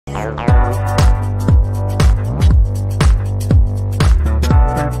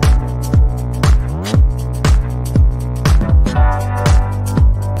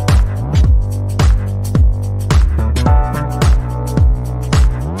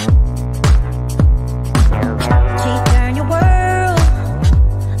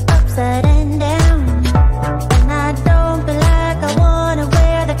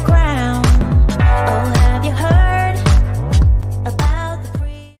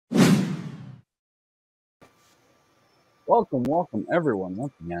Welcome everyone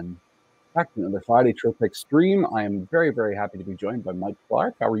once again back to another Friday Trotec stream. I am very, very happy to be joined by Mike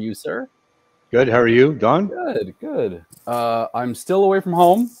Clark. How are you, sir? Good. How are you, Don? Good. I'm still away from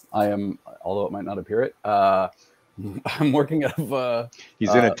home. I am, although it might not appear it. I'm working out of.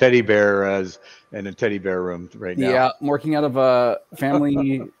 He's in a teddy bear room right now. Yeah, I'm working out of a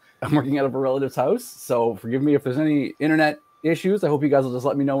family. I'm working out of a relative's house. So forgive me if there's any internet issues. I hope you guys will just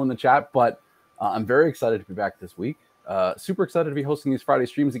let me know in the chat. But I'm very excited to be back this week. Super excited to be hosting these Friday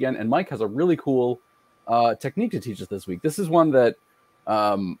streams again. And Mike has a really cool technique to teach us this week. This is one that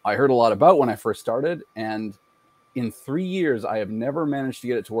I heard a lot about when I first started. And in 3 years, I have never managed to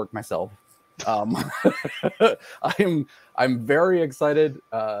get it to work myself. I'm very excited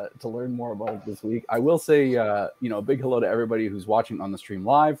to learn more about it this week. I will say, a big hello to everybody who's watching on the stream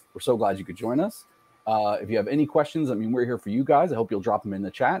live. We're so glad you could join us. If you have any questions, we're here for you guys. I hope you'll drop them in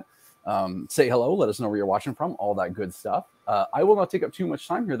the chat. Say hello, let us know where you're watching from, all that good stuff. I will not take up too much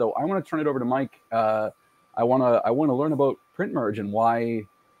time here, though. I want to turn it over to Mike. I want to learn about print merge and why.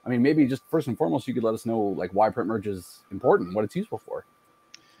 Maybe just first and foremost, you could let us know why print merge is important, what it's useful for.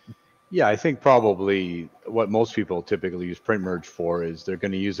 Yeah, I think probably what most people typically use print merge for is they're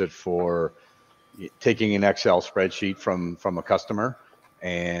going to use it for taking an Excel spreadsheet from a customer,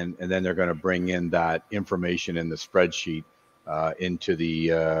 and then they're going to bring in that information in the spreadsheet into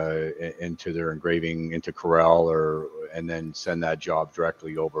their engraving, into Corel, and then send that job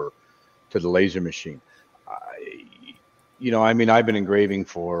directly over to the laser machine. I've been engraving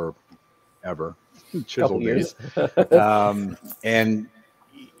for ever, chisel days, and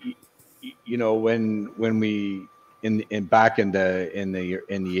when we back in the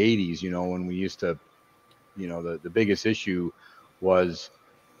 80s, when we used to, the biggest issue was,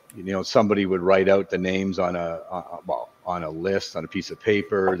 somebody would write out the names on a list on a piece of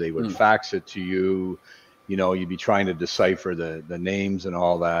paper. They would fax it to you. You'd be trying to decipher the names and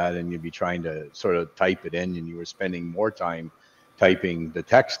all that, and you'd be trying to sort of type it in, and you were spending more time typing the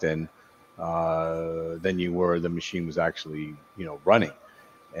text in than you were the machine was actually running.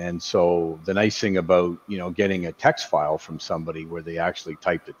 And so the nice thing about getting a text file from somebody where they actually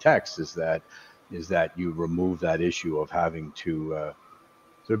type the text is that you remove that issue of having to.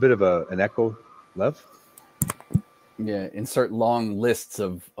 Is there a bit of an echo, Lev? Yeah, insert long lists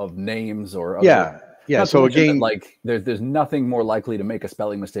of names or other, yeah. So again, there's nothing more likely to make a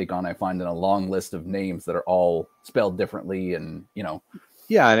spelling mistake on, I find, than a long list of names that are all spelled differently, and Yeah,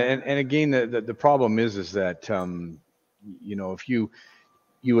 and again, the problem is that if you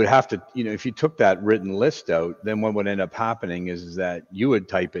would have to, if you took that written list out, then what would end up happening is that you would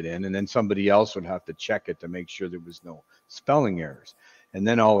type it in, and then somebody else would have to check it to make sure there was no spelling errors. And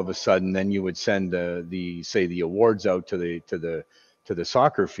then all of a sudden, then you would send the awards out to the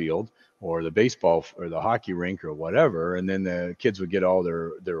soccer field or the baseball or the hockey rink or whatever, and then the kids would get all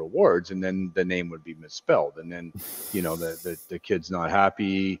their awards, and then the name would be misspelled, and then the kid's not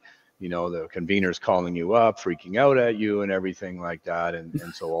happy. The convener's calling you up, freaking out at you, and everything like that, and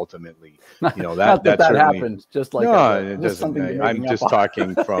so ultimately, that happened. Just like no, it doesn't. I'm just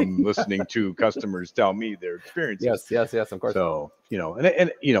talking from listening to customers tell me their experiences. Yes, of course. So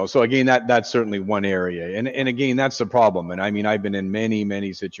so again, that's certainly one area, and again, that's the problem. And I've been in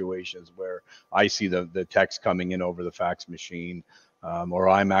many situations where I see the text coming in over the fax machine, or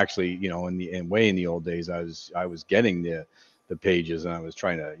I'm actually in the old days I was getting the pages, and I was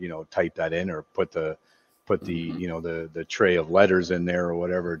trying to type that in or put the the tray of letters in there or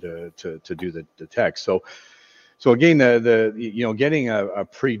whatever to do the text. So again, the getting a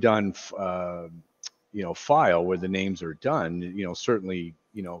pre-done file where the names are done certainly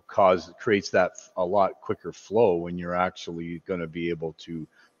creates that a lot quicker flow when you're actually going to be able to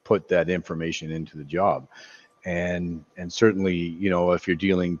put that information into the job. And certainly if you're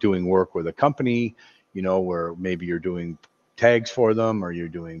doing work with a company where maybe you're doing tags for them, or you're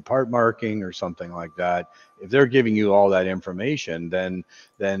doing part marking or something like that, if they're giving you all that information, then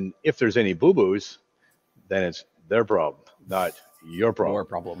if there's any boo-boos, then it's their problem, not your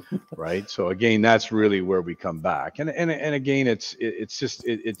problem. Right? So again, that's really where we come back, and again, it just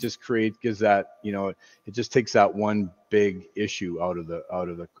takes that one big issue out of the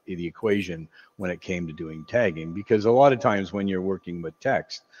equation when it came to doing tagging, because a lot of times when you're working with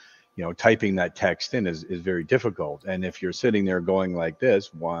text, typing that text in is very difficult. And if you're sitting there going like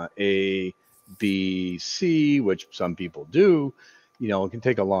this, A, B, C, which some people do, it can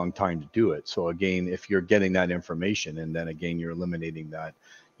take a long time to do it. So again, if you're getting that information, and then again, you're eliminating that,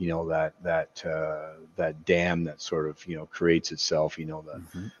 that dam that sort of, creates itself,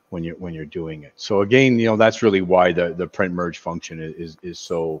 when you're doing it. So again, that's really why the print merge function is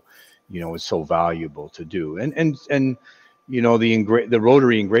so, is so valuable to do. And you know, the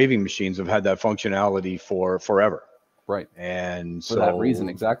rotary engraving machines have had that functionality for forever. Right. And for that reason,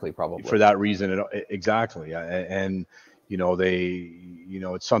 exactly, probably. For that reason, exactly. And, you know,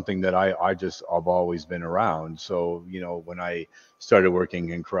 it's something that I've always been around. So, you know, when I started working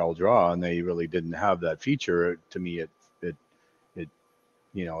in Corel Draw and they really didn't have that feature, to me, it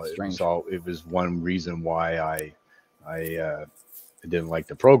you know, it was one reason why I didn't like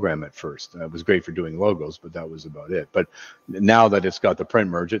the program at first. It was great for doing logos, but that was about it. But now that it's got the print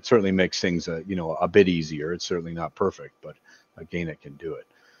merge, it certainly makes things, you know, a bit easier. It's certainly not perfect, but again, it can do it.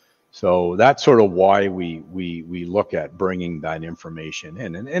 So that's sort of why we look at bringing that information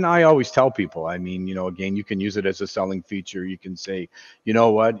in. And I always tell people, I mean, you know, again, you can use it as a selling feature. You can say, you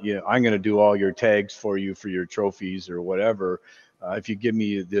know what, I'm going to do all your tags for you for your trophies or whatever. If you give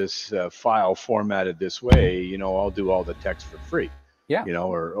me this file formatted this way, you know, I'll do all the text for free. Yeah. You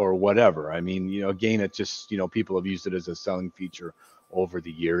know, or whatever. I mean, you know, again, it just, you know, people have used it as a selling feature over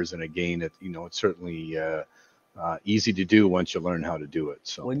the years. And again, you know, it's certainly easy to do once you learn how to do it.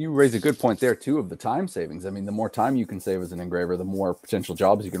 So, well, and you raise a good point there too of the time savings. I mean, the more time you can save as an engraver, the more potential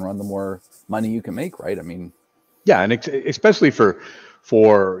jobs you can run, the more money you can make, right? I mean, yeah, and especially for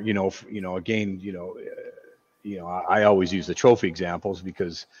again, I always use the trophy examples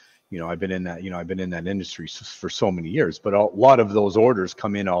because, you know, I've been in that industry for so many years, but a lot of those orders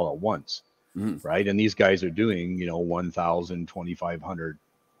come in all at once, right? And these guys are doing, you know, 1,000, 2,500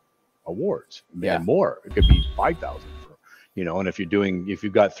 awards and more. It could be 5,000, you know, and if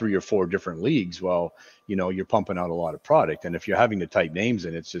you've got 3 or 4 different leagues, well, you know, you're pumping out a lot of product. And if you're having to type names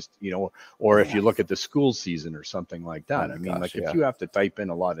in, it's just, you know, or if you look at the school season or something like that, if you have to type in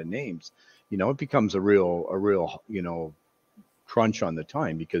a lot of names, you know, it becomes a real, you know, crunch on the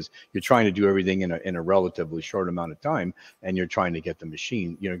time because you're trying to do everything in a relatively short amount of time, and you're trying to get the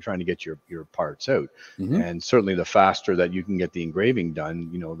machine, you know, trying to get your parts out. And certainly the faster that you can get the engraving done,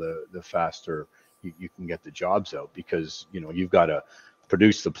 you know, the faster you can get the jobs out, because, you know, you've got to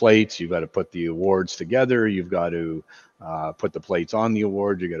produce the plates, you've got to put the awards together, you've got to put the plates on the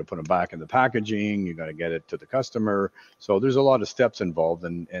award, you got to put them back in the packaging, you got to get it to the customer. So there's a lot of steps involved,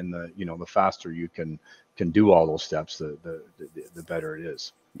 and the, you know, the faster you can do all those steps, the better it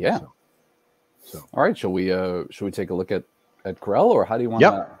is. Yeah. So all right, should we take a look at Corel, or how do you want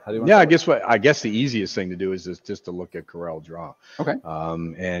to? Yeah, I guess the easiest thing to do is just to look at Corel Draw. Okay.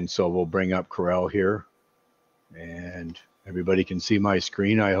 And so we'll bring up Corel here, and everybody can see my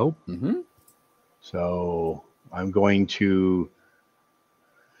screen, I hope. So I'm going to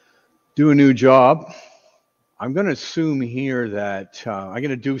do a new job. I'm going to assume here that I'm going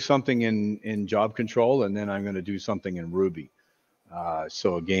to do something in job control, and then I'm going to do something in Ruby.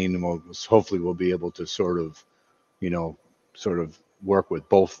 So again, hopefully we'll be able to sort of work with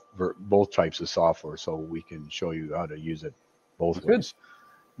both types of software, so we can show you how to use it both ways.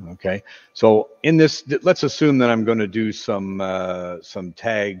 Okay. So in this, let's assume that I'm going to do some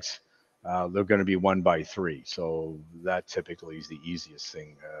tags. They're going to be 1 by 3. So that typically is the easiest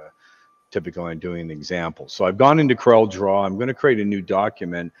thing. Typically I'm doing an example. So I've gone into Corel Draw. I'm going to create a new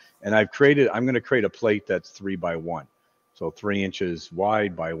document, and I'm going to create a plate that's 3 by 1. So 3 inches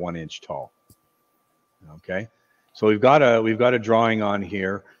wide by 1 inch tall. Okay. So we've got a drawing on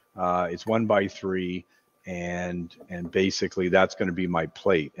here. It's 1 by 3, and basically that's going to be my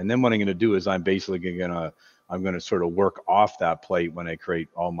plate. And then what I'm going to do is I'm basically going to sort of work off that plate when I create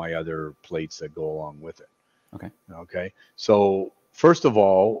all my other plates that go along with it. Okay. Okay. So first of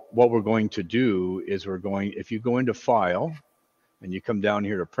all, what we're going to do is if you go into File, and you come down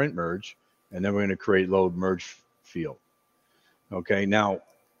here to Print Merge, and then we're going to create Load Merge Field. Okay. Now,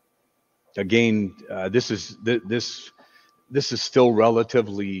 again, this is still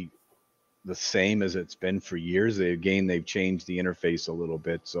relatively the same as it's been for years. They've changed the interface a little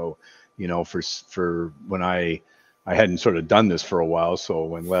bit. So, you know, for when I hadn't sort of done this for a while, so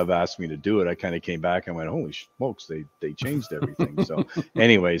when Lev asked me to do it, I kind of came back and went, holy smokes, they changed everything. So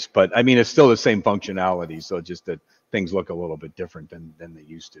anyways, but I mean, it's still the same functionality, so just that things look a little bit different than they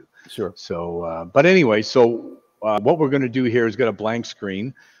used to. Sure. So but anyway, so what we're going to do here is get a blank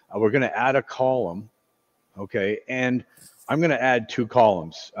screen. We're going to add a column. Okay. And I'm going to add 2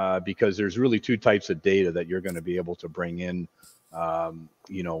 columns because there's really 2 types of data that you're going to be able to bring in,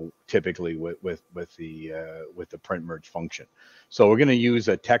 you know, typically with the print merge function. So we're going to use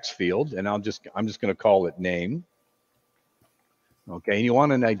a text field, and I'm just going to call it name. Okay. And you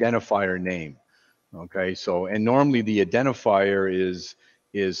want an identifier name. Okay. So, and normally the identifier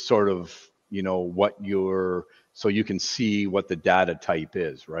is sort of, you know, so you can see what the data type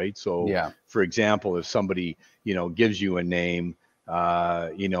is, right? So, for example, if somebody, you know, gives you a name,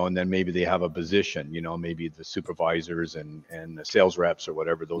 you know, and then maybe they have a position, you know, maybe the supervisors and the sales reps or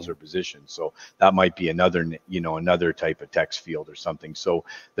whatever, those are positions. So that might be another, you know, another type of text field or something. So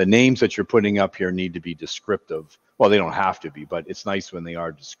the names that you're putting up here need to be descriptive. Well, they don't have to be, but it's nice when they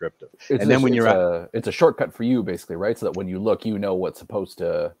are descriptive. And then when it's a shortcut for you basically, right? So that when you look, you know what's supposed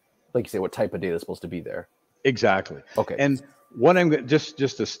to, like you say, what type of data is supposed to be there. Exactly. Okay. And what I'm going just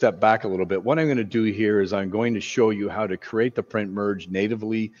to step back a little bit, what I'm going to do here is I'm going to show you how to create the print merge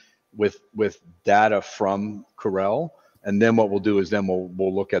natively with data from Corel. And then what we'll do is then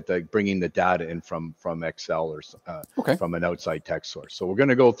we'll look at bringing the data in from Excel or from an outside text source. So we're going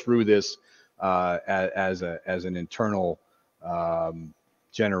to go through this as an internal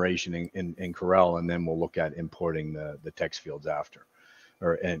generation in Corel, and then we'll look at importing the text fields after.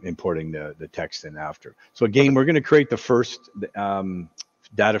 Or importing the text in after. So again, we're going to create the first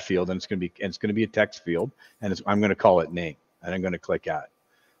data field, and it's going to be a text field, and I'm going to call it name, and I'm going to click add.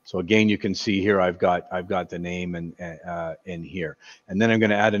 So again, you can see here I've got the name in here, and then I'm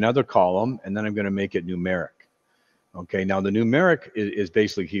going to add another column, and then I'm going to make it numeric. Okay, now the numeric is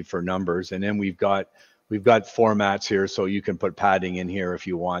basically for numbers, and then we've got formats here, so you can put padding in here if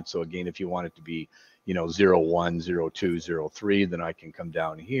you want. So again, if you want it to be, you know, 01, 02, 03, then I can come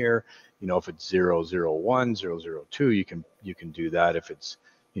down here. You know, if it's 001, 002, you can do that. If it's,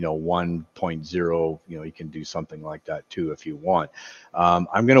 you know, 1.0, you know, you can do something like that too if you want. I'm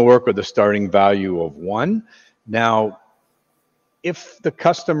going to work with a starting value of 1. Now, if the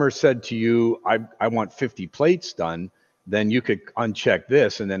customer said to you, I want 50 plates done, then you could uncheck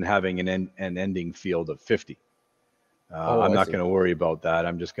this and then having an ending field of 50. I'm not going to worry about that.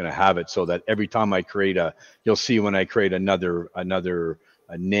 I'm just going to have it so that every time I create you'll see when I create another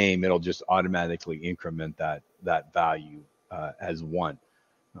name, it'll just automatically increment that value as 1.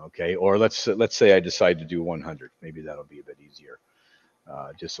 Okay, or let's say I decide to do 100. Maybe that'll be a bit easier,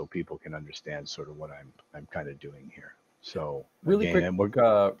 just so people can understand sort of what I'm kind of doing here. So really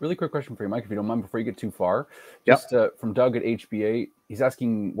quick question for you, Mike, if you don't mind, before you get too far. Just from Doug at HBA, he's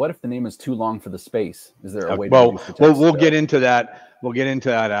asking, what if the name is too long for the space? Is there a way to reduce the text? We'll get into that. We'll get into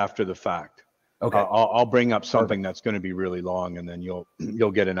that after the fact. Okay. I'll bring up something that's going to be really long, and then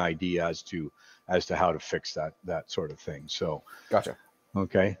you'll get an idea as to how to fix that sort of thing. So gotcha.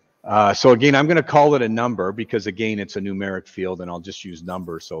 Okay. So again, I'm going to call it a number because again, it's a numeric field, and I'll just use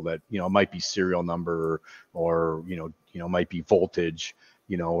number so that, you know, it might be serial number or you know, might be voltage,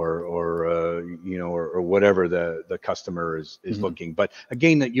 you know, or whatever the customer is looking. But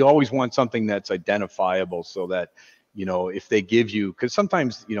again, that you always want something that's identifiable so that, you know, if they give you, because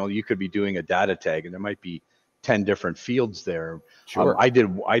sometimes, you know, you could be doing a data tag and there might be 10 different fields there. Sure. I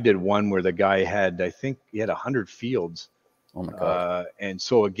did one where the guy had, I think he had 100 fields. Oh my God. And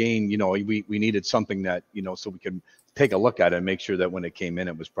so again, you know, we needed something that, you know, so we can take a look at it and make sure that when it came in,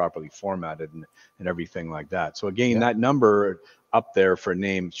 it was properly formatted and everything like that. So again, that number up there for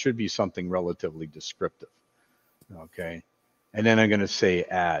name should be something relatively descriptive. Okay. And then I'm going to say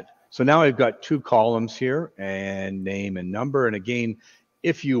add. So now I've got 2 columns here, and name and number. And again,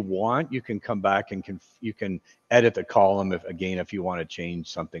 if you want, you can come back and you can edit the column if you want to change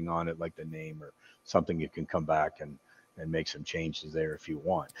something on it, like the name or something, you can come back and make some changes there if you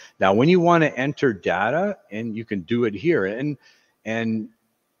want. Now, when you want to enter data, and you can do it here, and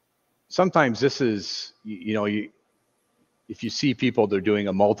sometimes this is, you know, if you see people, they're doing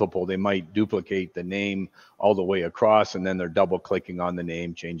a multiple, they might duplicate the name all the way across, and then they're double clicking on the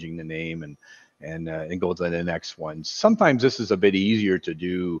name, changing the name, and go to the next one. Sometimes this is a bit easier to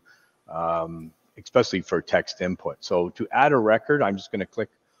do, especially for text input. So to add a record, I'm just going to click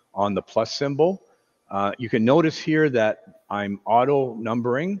on the plus symbol. You can notice here that I'm auto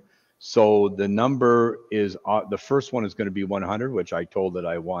numbering. So the number is, the first one is going to be 100, which I told that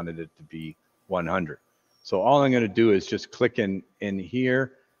I wanted it to be 100. So all I'm going to do is just click in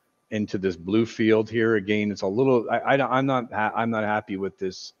here into this blue field here. Again, it's a little, I'm not happy with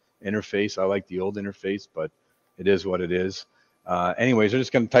this interface. I like the old interface, but it is what it is. Anyways, I'm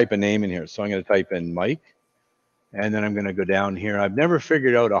just going to type a name in here. So I'm going to type in Mike, and then I'm going to go down here. I've never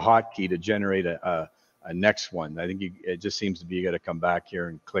figured out a hotkey to generate a next one. I think it just seems to be, you got to come back here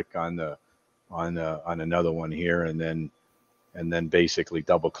and click on another one here, and then basically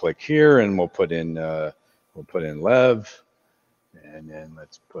double click here, and we'll put in Lev, and then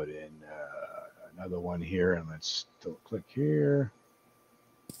let's put in another one here, and let's still click here,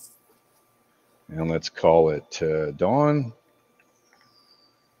 and let's call it Dawn,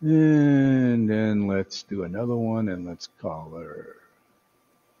 and then let's do another one, and let's call her,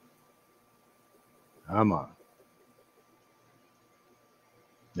 come on,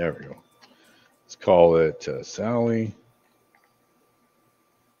 there we go. Let's call it Sally.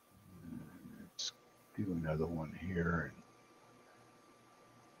 do another one here.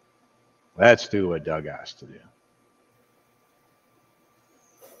 Let's do what Doug asked to do.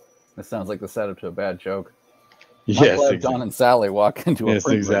 That sounds like the setup to a bad joke. Yes, exactly. Don and Sally walk into a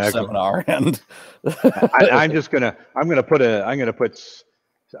print seminar, and I'm gonna put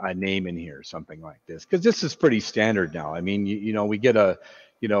a name in here, something like this, because this is pretty standard now. I mean, you know, we get a,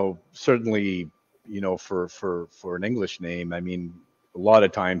 you know, certainly, you know, for an English name, I mean, a lot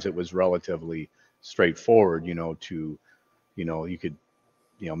of times it was relatively straightforward, you know, to, you know, you could,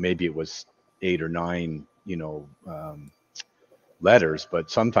 you know, maybe it was 8 or 9, you know, letters,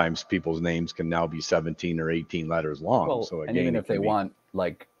 but sometimes people's names can now be 17 or 18 letters long. Well, so again, and even if they want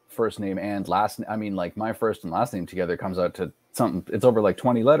like first name and last name, I mean, like my first and last name together comes out to something, it's over like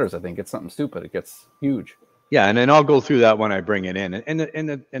 20 letters. I think it's something stupid. It gets huge. Yeah. And then I'll go through that when I bring it in. And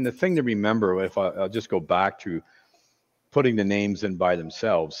the thing to remember, if I'll just go back to putting the names in by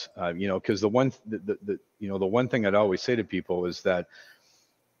themselves, you know, because the one thing I'd always say to people is that,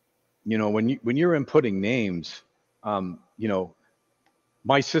 you know, when you're inputting names, you know,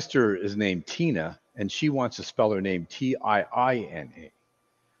 my sister is named Tina, and she wants to spell her name Tiina,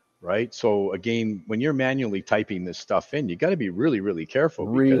 right? So again, when you're manually typing this stuff in, you got to be really, really careful.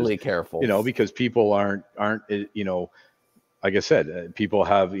 Really careful. You know, because people aren't, you know, like I said, people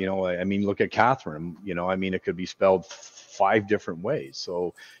have, you know, I mean, look at Catherine, you know, I mean, it could be spelled 5 different ways.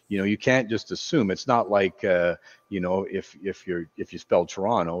 So, you know, you can't just assume. It's not like, you know, if you spell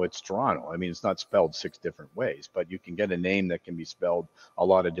Toronto, it's Toronto. I mean, it's not spelled 6 different ways, but you can get a name that can be spelled a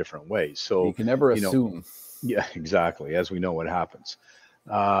lot of different ways. So you can never assume. Yeah, exactly. As we know what happens.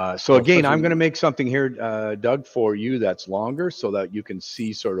 So again, I'm going to make something here, Doug, for you that's longer so that you can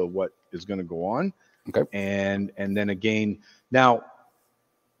see sort of what is going to go on. Okay. And then again, now,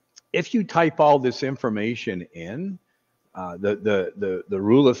 if you type all this information in, the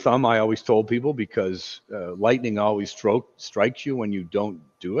rule of thumb I always told people, because lightning always strikes you when you don't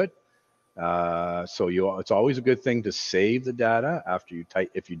do it. So it's always a good thing to save the data after you type,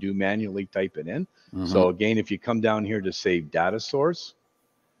 if you do manually type it in. Mm-hmm. So again, if you come down here to save data source,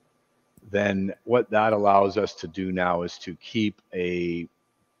 then what that allows us to do now is to keep a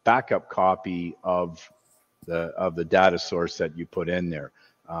backup copy of the data source that you put in there.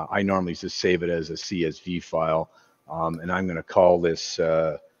 I normally just save it as a CSV file, and I'm going to call this,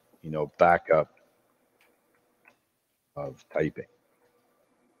 you know, backup of typing.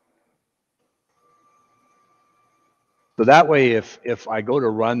 So that way, if I go to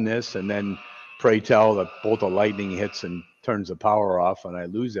run this and then pray tell that bolt of lightning hits and turns the power off and I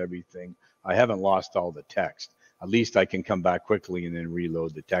lose everything, I haven't lost all the text. At least I can come back quickly and then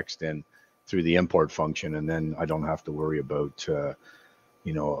reload the text in through the import function, and then I don't have to worry about,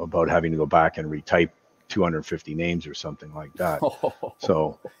 you know, about having to go back and retype 250 names or something like that.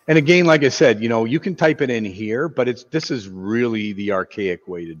 So, and again, like I said, you know, you can type it in here, but this is really the archaic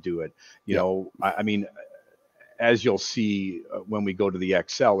way to do it. You know, I mean, as you'll see when we go to the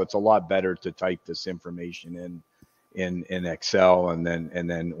Excel, it's a lot better to type this information in Excel and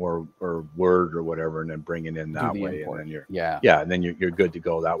then or Word or whatever, and then bring it in that way, import. And then and then you're good to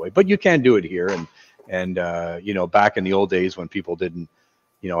go that way. But you can do it here, and you know, back in the old days when people didn't,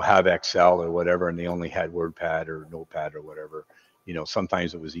 you know, have Excel or whatever, and they only had WordPad or Notepad or whatever, you know,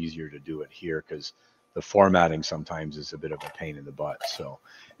 sometimes it was easier to do it here because the formatting sometimes is a bit of a pain in the butt. So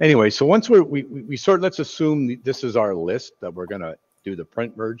anyway, so once we let's assume this is our list that we're going to do the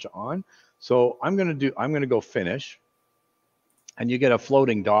print merge on. So I'm going to go finish, and you get a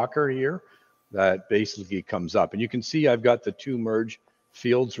floating Docker here that basically comes up, and you can see I've got the 2 merge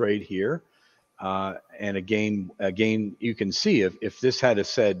fields right here. And again, you can see if this had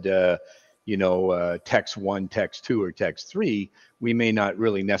said, you know, text 1, text 2, or text 3, we may not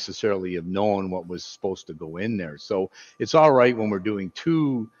really necessarily have known what was supposed to go in there. So it's all right when we're doing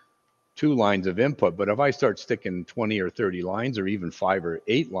two lines of input, but if I start sticking 20 or 30 lines, or even 5 or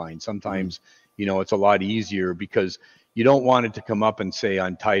 8 lines, sometimes, you know, it's a lot easier, because you don't want it to come up and say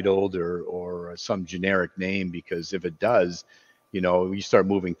untitled or some generic name, because if it does, you know, you start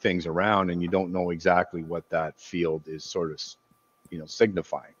moving things around and you don't know exactly what that field is sort of, you know,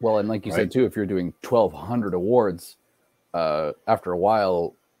 signifying. Well, and like you said too, if you're doing 1,200 awards, after a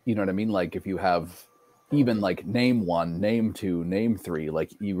while, you know what I mean? Like if you have even like name 1, name 2, name 3,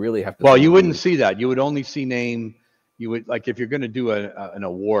 like you really have to. Well, you wouldn't see that. You would only see name. You would, like, if you're going to do an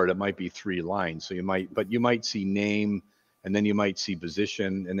award, it might be 3 lines. So you might see name, and then you might see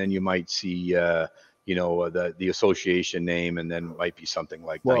position, and then you might see, you know, the association name, and then it might be something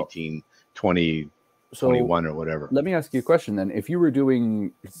like 19, 20, 21 or whatever. Let me ask you a question then. If you were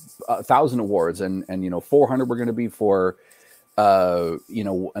doing 1,000 awards and you know, 400 were going to be for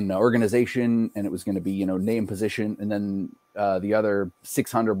an organization, and it was going to be, name, position, and then the other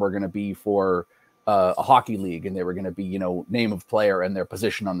 600 were going to be for a hockey league, and they were going to be, name of player and their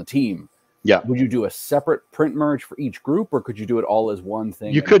position on the team. Yeah. Would you do a separate print merge for each group, or could you do it all as one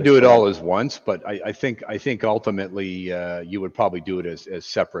thing? You could do it all as once, but I think ultimately you would probably do it as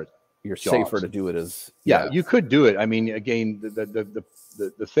separate. You're jobs. safer to do it as you could do it. I mean, again,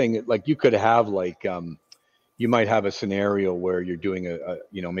 the thing, like, you could have, like, you might have a scenario where you're doing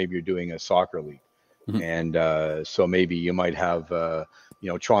maybe you're doing a soccer league, and so maybe you might have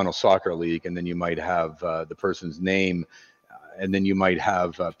Toronto Soccer League, and then you might have the person's name, and then you might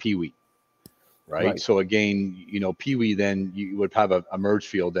have Pee Wee. Right. So again, Pee Wee, then you would have a merge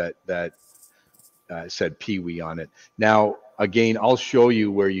field that said Pee Wee on it. Now, again, I'll show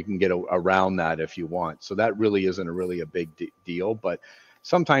you where you can get around that if you want. So that really isn't a big deal. But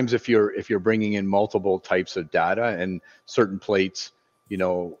sometimes if you're bringing in multiple types of data, and certain plates,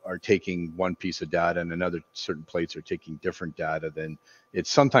 are taking one piece of data, and another certain plates are taking different data, then it's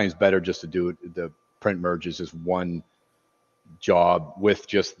sometimes better just to do it. The print merges as one job with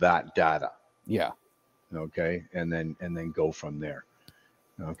just that data. Yeah. Okay. And then go from there.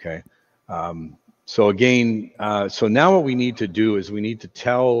 Okay. So again, so now what we need to do is we need to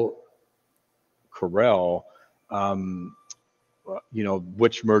tell Corel,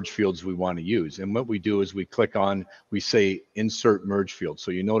 which merge fields we want to use. And what we do is we say insert merge field.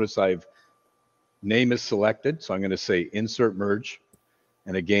 So you notice name is selected. So I'm going to say insert merge.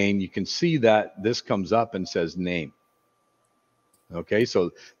 And again, you can see that this comes up and says name. Okay,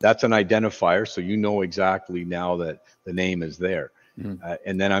 so that's an identifier, so you know exactly now that the name is there.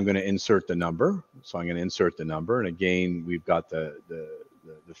 And then I'm going to insert the number. So I'm going to insert the number, and again, we've got the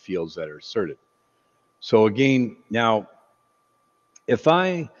fields that are inserted. So again, now, if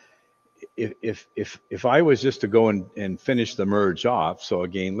I was just to go and finish the merge off, so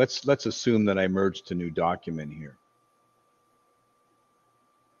again, let's assume that I merged to new document here.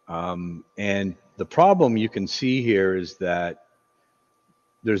 And the problem you can see here is that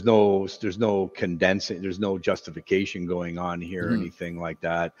there's no condensing, there's no justification going on here or anything like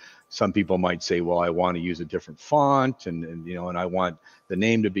that. Some people might say, well, I want to use a different font, and I want the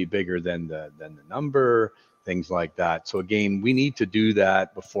name to be bigger than the number, things like that. So again, we need to do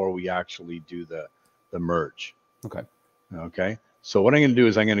that before we actually do the merge. Okay. So what I'm going to do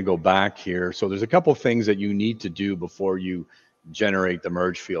is I'm going to go back here. So there's a couple things that you need to do before you generate the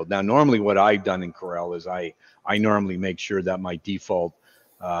merge field. Now, normally what I've done in Corel is I normally make sure that my default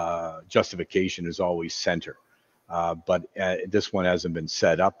justification is always center, but this one hasn't been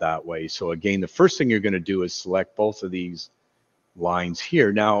set up that way. So again, the first thing you're going to do is select both of these lines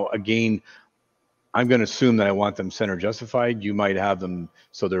here. Now again, I'm going to assume that I want them center justified. You might have them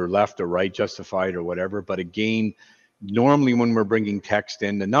so they're left or right justified or whatever, but again, normally when we're bringing text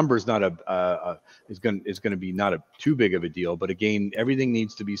in, the number is not is going to be not too big of a deal, but again, everything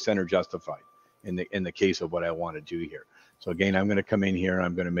needs to be center justified in the case of what I want to do here. So again, I'm going to come in here and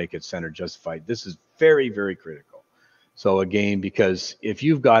I'm going to make it center justified. This is very, very critical. So again, because if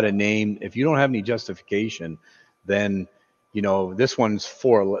you've got a name, if you don't have any justification, then, this one's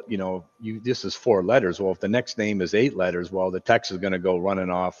this is 4 letters. Well, if the next name is 8 letters, well, the text is going to go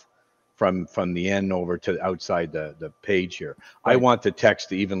running off from the end over to outside the page here. Right. I want the text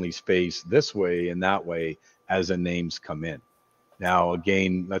to evenly space this way and that way as the names come in. Now,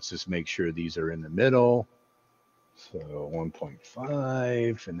 again, let's just make sure these are in the middle. So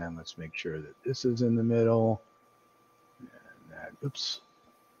 1.5, and then let's make sure that this is in the middle. And that,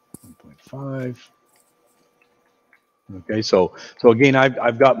 1.5. Okay, so again,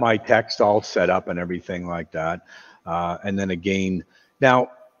 I've got my text all set up and everything like that. And then again,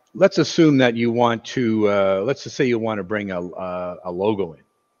 now let's assume that you want to, let's just say you want to bring a logo in.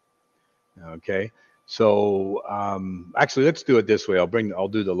 Okay, so actually, let's do it this way. I'll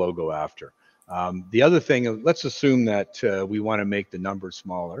do the logo after. The other thing, let's assume that we want to make the number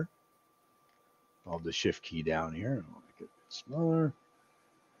smaller. I'll hold the shift key down here. I'll make it smaller.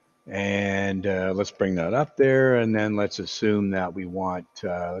 And let's bring that up there. And then let's assume that we want,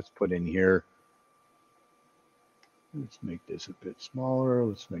 let's put in here. Let's make this a bit smaller.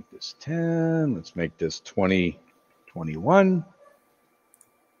 Let's make this 10. Let's make this 20, 21.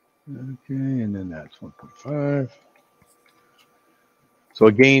 Okay, and then that's 1.5. So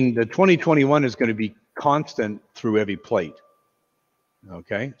again, the 2021 is going to be constant through every plate.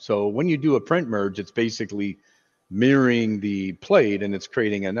 Okay, so when you do a print merge, it's basically mirroring the plate and it's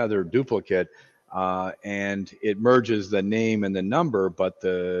creating another duplicate, and it merges the name and the number, but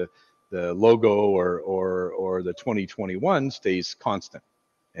the logo or the 2021 stays constant,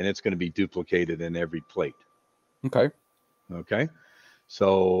 and it's going to be duplicated in every plate. Okay. Okay.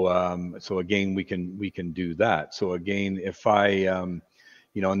 So, so again, we can do that. So again, if I,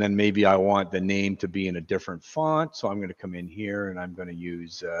 you know, and then maybe I want the name to be in a different font. So I'm going to come in here and I'm going to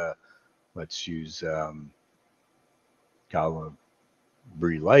use, let's use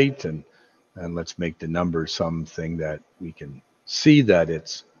Calgary Light, and let's make the number something that we can see that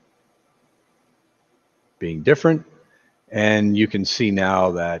it's being different. And you can see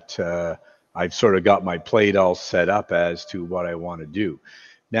now that I've sort of got my plate all set up as to what I want to do.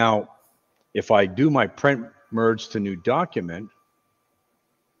 Now, if I do my print merge to new document,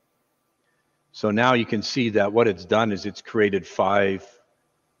 so now you can see that what it's done is it's created 5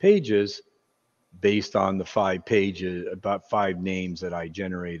 pages based on the 5 pages, about 5 names that I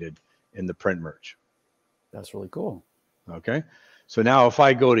generated in the print merge. That's really cool. Okay. So now if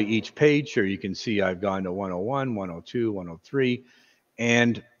I go to each page here, you can see I've gone to 101, 102, 103.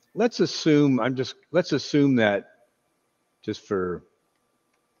 And let's assume, let's assume that, just for,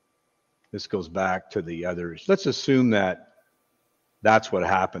 this goes back to the others. Let's assume that that's what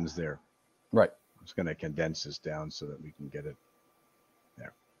happens there. Right. I'm just going to condense this down so that we can get it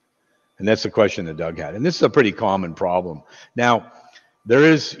there. And that's the question that Doug had. And this is a pretty common problem. Now, there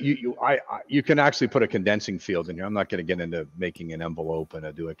is, you can actually put a condensing field in here. I'm not going to get into making an envelope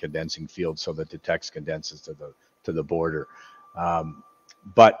and do a condensing field so that the text condenses to the border.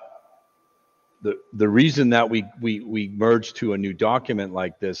 But the reason that we merge to a new document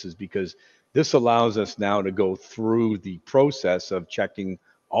like this is because this allows us now to go through the process of checking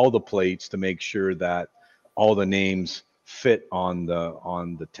all the plates to make sure that all the names fit on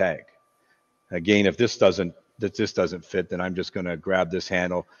the tag. Again, if this doesn't fit, then I'm just going to grab this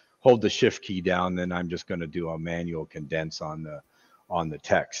handle, hold the shift key down, then I'm just going to do a manual condense on the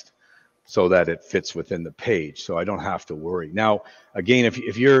text so that it fits within the page, so I don't have to worry. Now, again,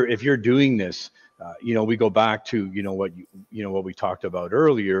 if you're doing this, you know, we go back to what we talked about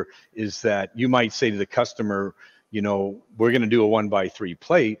earlier, is that you might say to the customer, you know, we're going to do a 1x3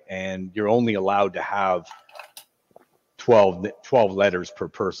 plate, and you're only allowed to have 12 letters per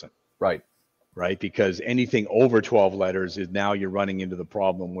person. Right. Right, because anything over 12 letters is now you're running into the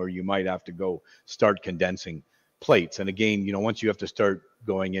problem where you might have to go start condensing plates. And again, you know, once you have to start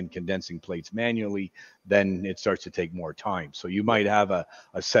going in condensing plates manually, then it starts to take more time. So you might have a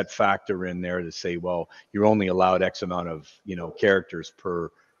set factor in there to say, well, you're only allowed X amount of, you know, characters per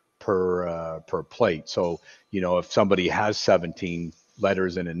plate. So, you know, if somebody has 17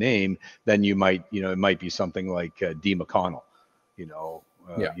 letters in a name, then you might, you know, it might be something like D. McConnell, you know,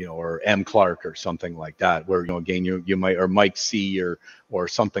 you know, or M. Clark or something like that, where, you know, again, you might, or Mike C. or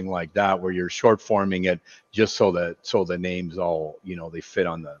something like that, where you're short forming it just so the names all, you know, they fit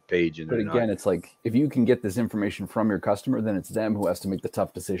on the page. And but again, it's like, if you can get this information from your customer, then it's them who has to make the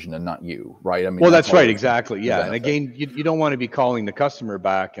tough decision and not you, right? I mean, well, that's right, exactly, yeah. And again, you don't want to be calling the customer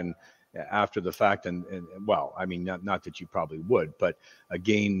back and after the fact, and well, I mean, not that you probably would, but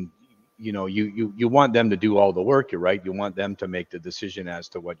again, you know, you want them to do all the work, you're right. You want them to make the decision as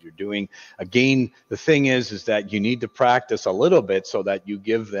to what you're doing. Again, the thing is that you need to practice a little bit so that you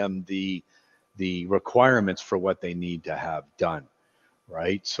give them the requirements for what they need to have done,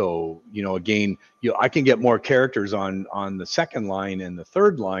 right? So, you know, again, I can get more characters on the second line and the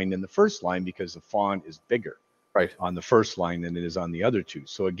third line than the first line because the font is bigger. Right, on the first line than it is on the other two.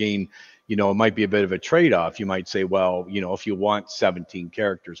 So again, you know, it might be a bit of a trade-off. You might say, well, you know, if you want 17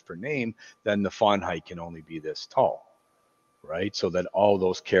 characters per name, then the font height can only be this tall, right? So that all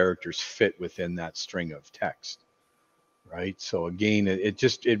those characters fit within that string of text, right? So again,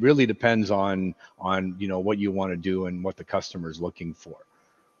 it really depends on you know, what you want to do and what the customer is looking for,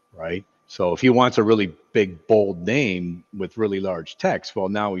 right? So if he wants a really big, bold name with really large text, well,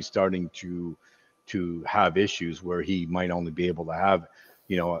 now he's starting to have issues where he might only be able to have,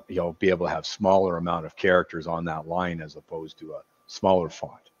 you know, he'll be able to have smaller amount of characters on that line as opposed to a smaller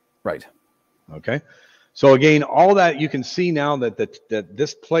font. Right. Okay. So again, all that you can see now that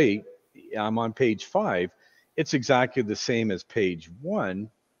this plate, I'm on page 5, it's exactly the same as page 1,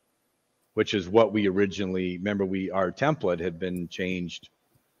 which is what we originally, remember, our template had been changed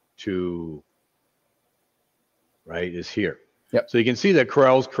to, right, is here. Yep. So you can see that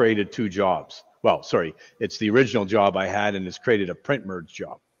Corel's created 2 jobs. Well, sorry, it's the original job I had, and it's created a print merge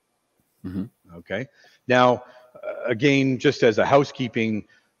job. Mm-hmm. Okay. Now, again, just as a housekeeping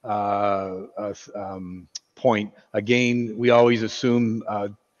point, again, we always assume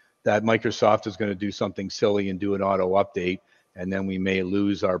that Microsoft is going to do something silly and do an auto update, and then we may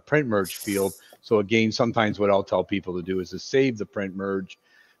lose our print merge field. So again, sometimes what I'll tell people to do is to save the print merge,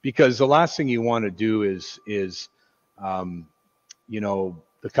 because the last thing you want to do is you know,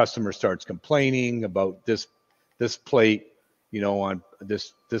 the customer starts complaining about this plate on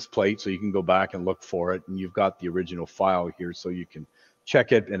this plate, so you can go back and look for it, and you've got the original file here, so you can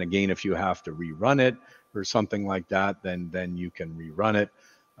check it. And again, if you have to rerun it or something like that, then you can rerun it.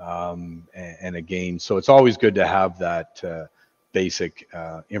 And again, so it's always good to have that basic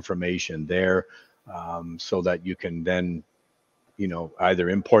information there, so that you can then, either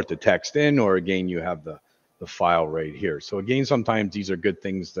import the text in, or again, you have the file right here. So again, sometimes these are good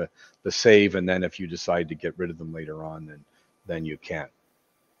things to save, and then if you decide to get rid of them later on, then you can.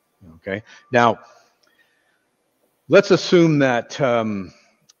 Okay. Now, let's assume that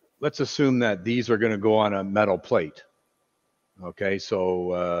these are going to go on a metal plate. Okay,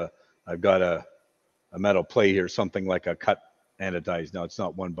 so I've got a metal plate here, something like a cut anodized. Now, it's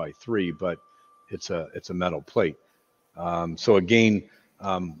not 1x3, but it's a metal plate. So again,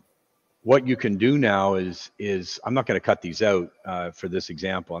 what you can do now is I'm not going to cut these out for this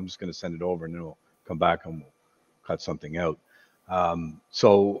example. I'm just going to send it over, and then we'll come back and we'll cut something out.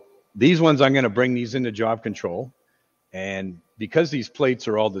 So these ones, I'm going to bring these into job control, and because these plates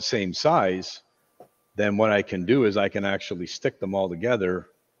are all the same size, then what I can do is I can actually stick them all together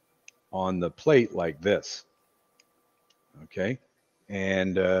on the plate like this. Okay,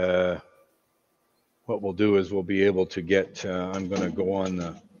 and what we'll do is we'll be able to get, I'm going to go on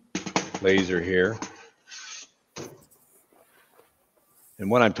the laser here. And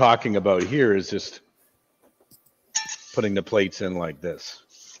what I'm talking about here is just putting the plates in like this.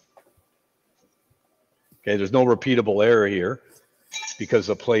 Okay, there's no repeatable error here because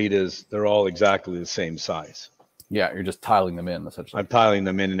the plate they're all exactly the same size. Yeah, you're just tiling them in, essentially. I'm tiling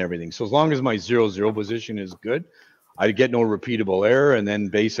them in and everything. So as long as my 0-0 position is good, I get no repeatable error. And then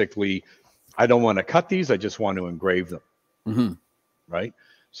basically, I don't want to cut these. I just want to engrave them. Mm-hmm. Right?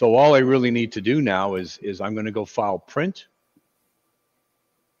 So all I really need to do now is I'm going to go file print.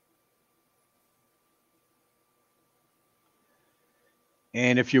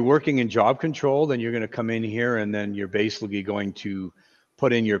 And if you're working in job control, then you're going to come in here, and then you're basically going to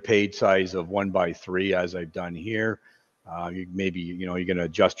put in your page size of 1x3, as I've done here. Maybe you're going to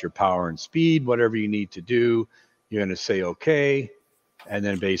adjust your power and speed, whatever you need to do. You're going to say okay, and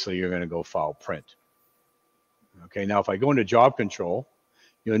then basically you're going to go file print. Okay, now if I go into job control,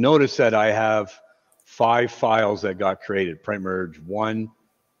 you'll notice that I have 5 files that got created: print merge 1,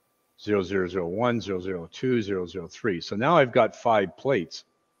 0001, 002, 003. So now I've got 5 plates.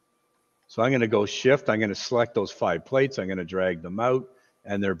 So I'm going to go shift. I'm going to select those 5 plates. I'm going to drag them out,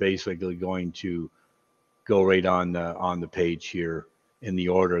 and they're basically going to go right on the page here in the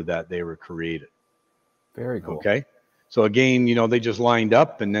order that they were created. Very cool. Okay. So again, they just lined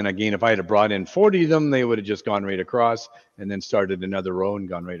up, and then again, if I had brought in 40 of them, they would have just gone right across, and then started another row and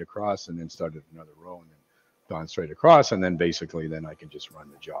gone right across, and then started another row and then gone straight across, and then basically then I can just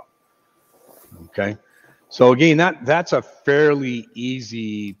run the job. Okay. So again, that's a fairly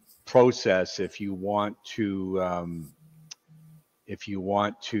easy process if you want to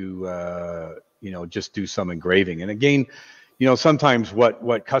just do some engraving. And again, sometimes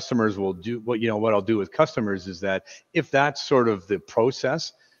what customers will do, what I'll do with customers is that if that's sort of the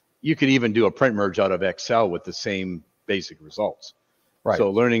process, you could even do a print merge out of Excel with the same basic results. Right.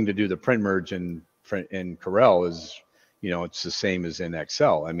 So learning to do the print merge in Corel is, it's the same as in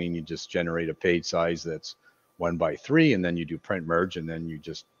Excel. I mean, you just generate a page size that's 1x3, and then you do print merge, and then you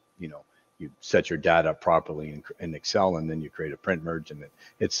just, you set your data properly in Excel, and then you create a print merge, and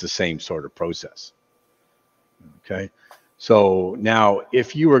it's the same sort of process. Okay. So now,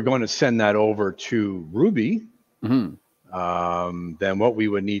 if you were going to send that over to Ruby, mm-hmm. Then what we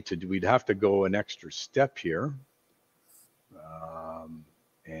would need to do, we'd have to go an extra step here.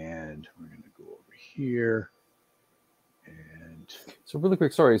 And we're going to go over here. And so really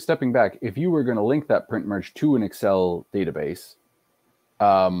quick, sorry, stepping back, if you were going to link that print merge to an Excel database,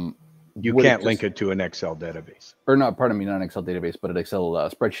 you can't link it to an Excel database. Or not, pardon me, not an Excel database, but an Excel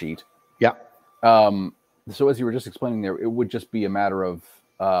spreadsheet. Yeah. So as you were just explaining there, it would just be a matter of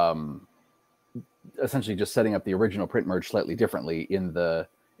essentially just setting up the original print merge slightly differently in the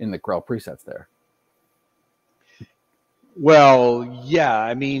Corel presets there. Well, yeah,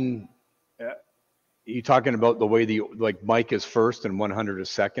 I mean, you're talking about the way like mic is first and 100 is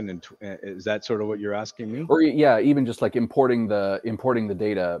second, and is that sort of what you're asking me? Or yeah, even just like importing the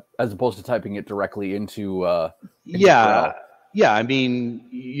data as opposed to typing it directly into Corel. Yeah, I mean,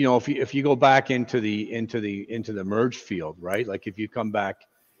 if you go back into the merge field, right? Like if you come back,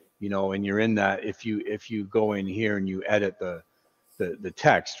 and you're in that, if you go in here and you edit the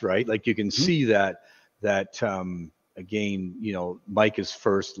text, right? Like you can mm-hmm. see that again, Mike is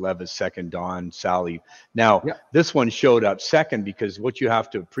first, Lev is second, Don, Sally. Now, This one showed up second because what you have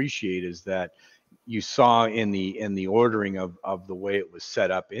to appreciate is that you saw in the ordering of the way it was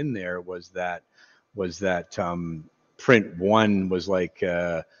set up in there was that print one was like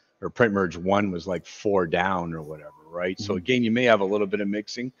or print merge one was like 4 down or whatever, right? So again, you may have a little bit of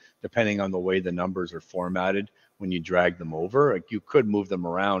mixing depending on the way the numbers are formatted when you drag them over. Like, you could move them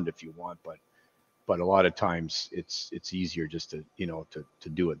around if you want, but a lot of times it's easier just to to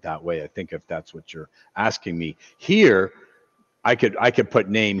do it that way. I think if that's what you're asking me here, I could put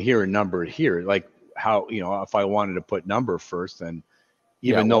name here and number here, like how if I wanted to put number first, then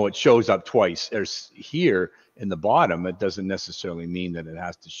even though it shows up twice there's here in the bottom, it doesn't necessarily mean that it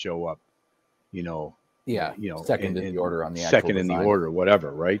has to show up second in the order on the second in the order,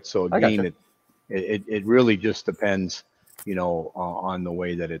 whatever, right? So again, it really just depends on the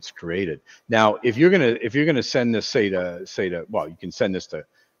way that it's created. Now if you're gonna send this say to well, you can send this to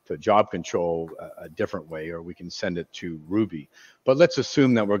job control a different way, or we can send it to Ruby, but let's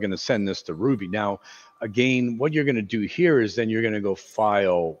assume that we're going to send this to Ruby. Now again, what you're going to do here is then you're going to go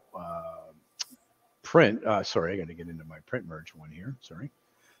file print, sorry, I got to get into my print merge one here, sorry.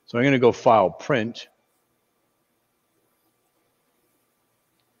 So I'm going to go file print,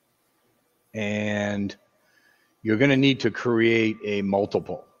 and you're going to need to create a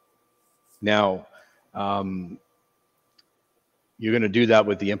multiple. Now you're going to do that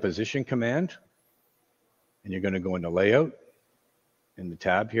with the imposition command, and you're going to go into layout in the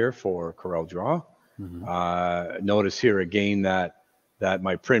tab here for Corel Draw. Notice here again that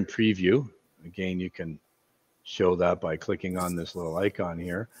my print preview, again, you can show that by clicking on this little icon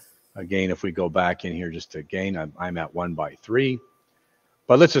here. Again, if we go back in here just to again, I'm at 1x3.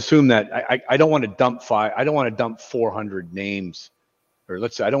 But let's assume that I don't want to dump I don't want to dump 400 names, or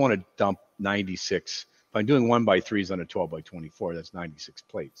let's say I don't want to dump 96. If I'm doing 1x3s on a 12x24, that's 96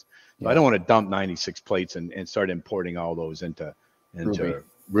 plates. So I don't want to dump 96 plates and start importing all those into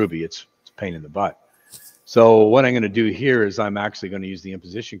Ruby. It's a pain in the butt. So what I'm going to do here is I'm actually going to use the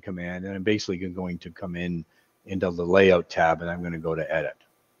imposition command, and I'm basically going to come into the layout tab, and I'm going to go to edit.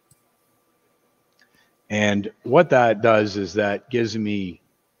 And what that does is that gives me,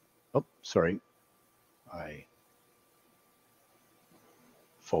 oh, sorry,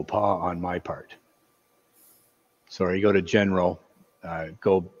 faux pas on my part. Sorry, go to general,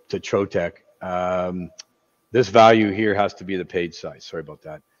 go to Trotec. This value here has to be the page size. Sorry about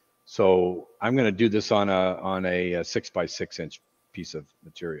that. So I'm going to do this on a 6x6 inch piece of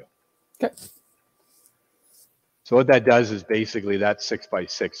material. Okay. So what that does is basically that's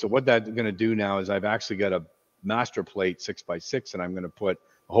 6x6. So what that's going to do now is I've actually got a master plate 6x6, and I'm going to put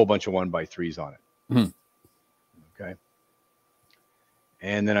a whole bunch of 1x3s on it. Okay.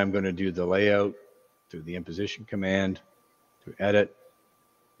 And then I'm going to do the layout through the imposition command to edit.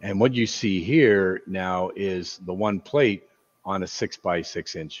 And what you see here now is the one plate on a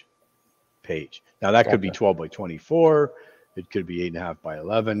 6x6 inch page. Now that could be 12x24. It could be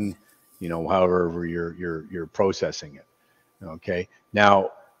 8.5x11. However you're processing it. Okay.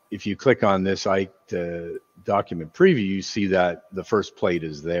 Now, if you click on this document preview, you see that the first plate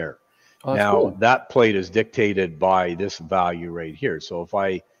is there. Oh, now cool. That plate is dictated by this value right here. So if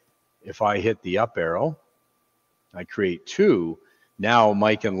I hit the up arrow, I create 2. Now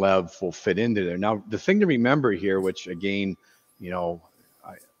Mike and Lev will fit into there. Now the thing to remember here, which again,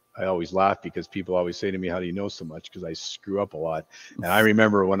 I always laugh because people always say to me, how do you know so much? Because I screw up a lot. And I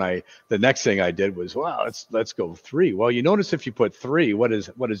remember when the next thing I did was, wow, let's go 3. Well, you notice if you put 3, what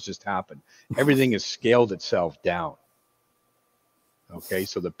has just happened? Everything has scaled itself down. Okay,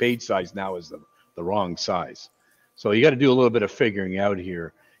 so the page size now is the wrong size. So you got to do a little bit of figuring out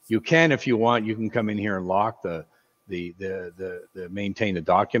here. You can, if you want, you can come in here and lock the maintain the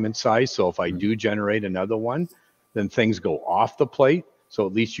document size. So if I do generate another one, then things go off the plate. So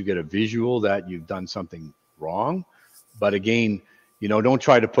at least you get a visual that you've done something wrong. But again, don't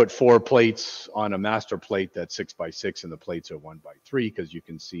try to put 4 plates on a master plate that's 6x6 and the plates are 1x3, because you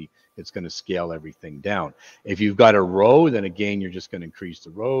can see it's going to scale everything down. If you've got a row, then again, you're just going to increase the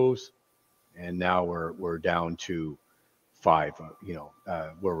rows. And now we're down to 5,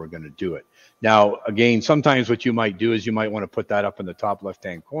 where we're going to do it. Now, again, sometimes what you might do is you might want to put that up in the top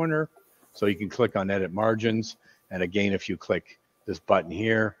left-hand corner. So you can click on edit margins. And again, if you click this button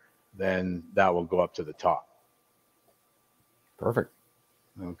here, then that will go up to the top. Perfect.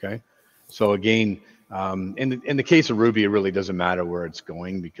 Okay. So again, in the case of Ruby, it really doesn't matter where it's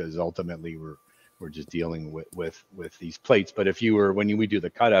going, because ultimately we're just dealing with these plates. But if when we do the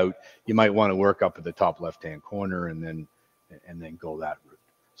cutout, you might want to work up at the top left-hand corner and then go that route.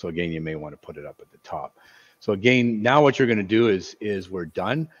 So again, you may want to put it up at the top. So again, now what you're going to do is we're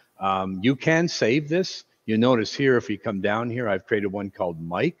done. You can save this. You notice here, if you come down here, I've created one called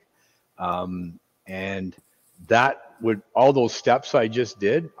Mike. And that would, all those steps I just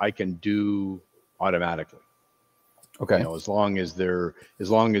did, I can do automatically. Okay. You know, as long as the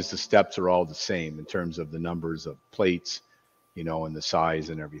steps are all the same in terms of the numbers of plates, you know, and the size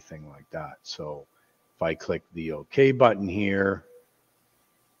and everything like that. So if I click the OK button here,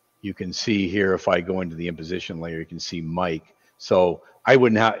 you can see here, if I go into the imposition layer, you can see Mike. So I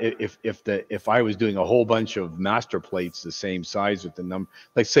wouldn't have, if I was doing a whole bunch of master plates the same size with the number,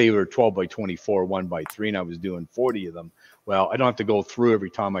 like say we were 12 by 24, 1 by 3, and I was doing 40 of them. Well, I don't have to go through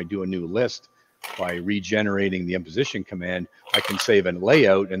every time I do a new list. By regenerating the imposition command, I can save a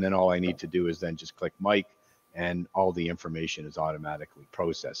layout, and then all I need to do is then just click Mike, and all the information is automatically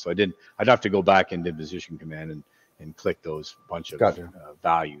processed. So I'd have to go back into imposition command and click those bunch of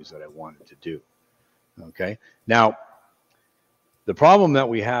values that I wanted to do. Okay. Now, the problem that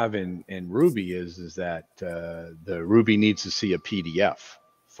we have in Ruby is that the Ruby needs to see a PDF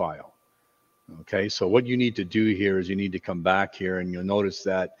file. Okay. So what you need to do here is you need to come back here, and you'll notice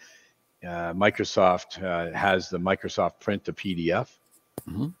that Microsoft has the Microsoft print to PDF.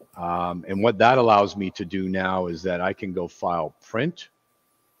 Mm-hmm. And what that allows me to do now is that I can go file print,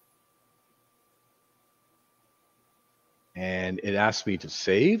 and it asks me to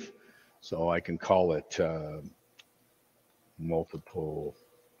save. So I can call it multiple,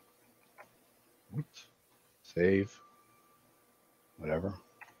 save, whatever.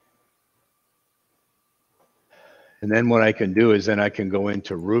 And then what I can do is then I can go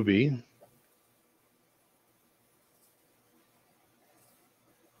into Ruby.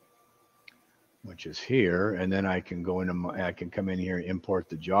 Which is here, and then I can go into I can come in here and import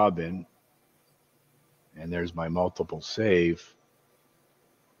the job in, and there's my multiple save,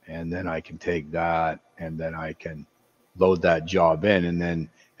 and then I can take that, and then I can load that job in, and then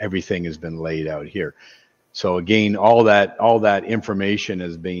everything has been laid out here. So again, all that information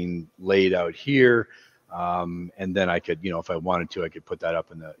is being laid out here, and then I could, you know, if I wanted to, I could put that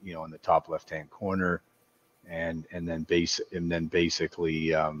up in the, you know, in the top left-hand corner, and then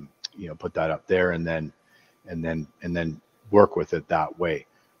basically you know, put that up there, and then work with it that way.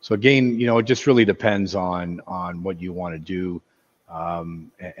 So again, you know, it just really depends on what you want to do,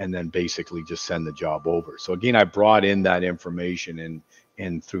 and then basically just send the job over. So again, I brought in that information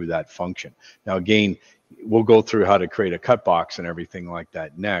in through that function. Now again, we'll go through how to create a cut box and everything like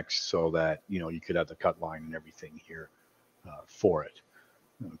that next, so that, you know, you could have the cut line and everything here for it.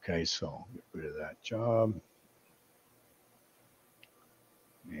 Okay, so get rid of that job.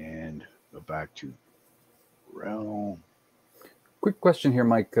 And go back to Rel. Quick question here,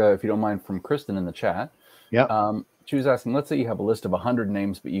 Mike, if you don't mind, from Kristen in the chat. Yeah. She was asking, let's say you have a list of 100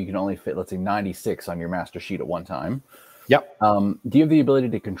 names, but you can only fit, let's say, 96 on your master sheet at one time. Yep. Do you have the ability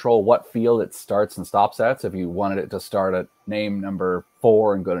to control what field it starts and stops at? So if you wanted it to start at name number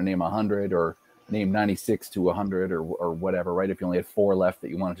 4 and go to name 100, or name 96 to 100, or whatever, right? If you only had 4 left that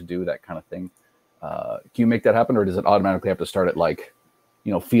you wanted to do, that kind of thing. Can you make that happen, or does it automatically have to start at, like,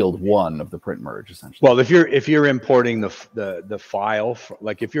 you know, field 1 of the print merge, essentially? Well, if you're importing the file,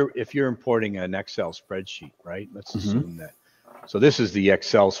 like if you're importing an Excel spreadsheet, right? Let's assume that. So this is the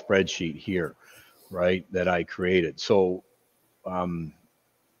Excel spreadsheet here, right, that I created. So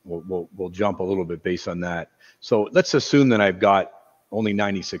we'll jump a little bit based on that. So let's assume that I've got only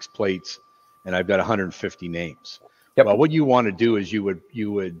 96 plates and I've got 150 names. Yep. Well, what you want to do is you would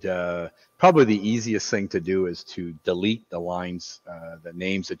probably the easiest thing to do is to delete the lines, the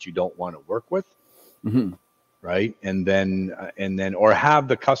names that you don't want to work with, right? And then or have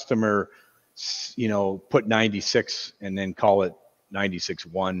the customer, you know, put 96 and then call it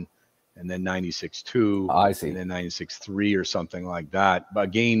 96.1, and then 96.2. I see. And then 96.3 or something like that. But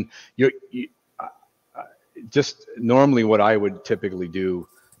again, just normally what I would typically do,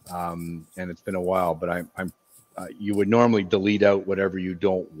 and it's been a while, but you would normally delete out whatever you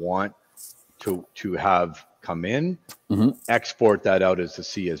don't want to have come in, export that out as a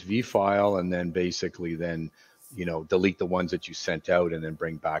CSV file, and then basically then, you know, delete the ones that you sent out, and then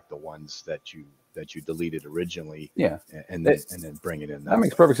bring back the ones that you deleted originally. Yeah, and then bring it in. That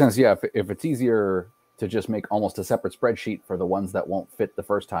makes perfect sense. Yeah, if it's easier to just make almost a separate spreadsheet for the ones that won't fit the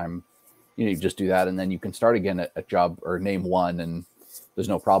first time, you just do that, and then you can start again at job or name 1, and there's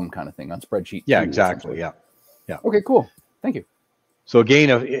no problem, kind of thing, on spreadsheet. Yeah, exactly. Yeah. Okay, cool. Thank you. So again,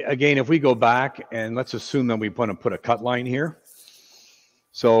 if we go back and let's assume that we want to put a cut line here.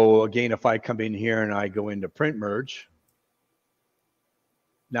 So again, if I come in here and I go into print merge,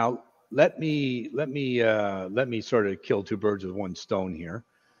 now let me sort of kill 2 birds with 1 stone here.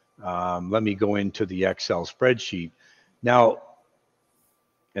 Let me go into the Excel spreadsheet now,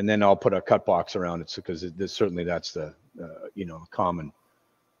 and then I'll put a cut box around it, because certainly that's the you know, common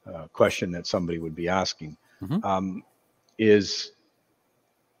question that somebody would be asking. Mm-hmm. Is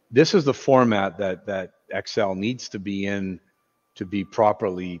this is the format that Excel needs to be in to be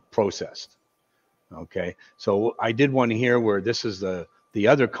properly processed. Okay, so I did one here where this is the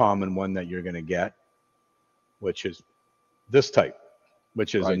other common one that you're going to get, which is this type,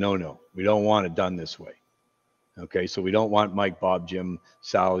 which is a no-no. We don't want it done this way. Okay, so we don't want Mike, Bob, Jim,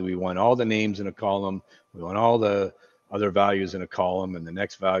 Sally. We want all the names in a column. We want all the other values in a column and the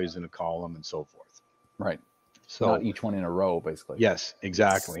next values in a column and so forth. Right. So not each one in a row, basically. Yes,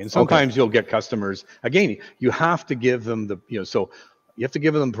 exactly. And sometimes you'll get customers, again, you have to give them the, so you have to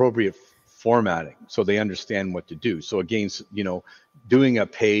give them appropriate formatting so they understand what to do. So again, doing a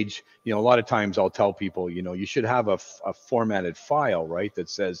page, a lot of times I'll tell people, you should have a formatted file, right? That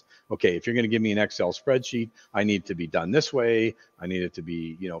says, okay, if you're going to give me an Excel spreadsheet, I need it to be done this way. I need it to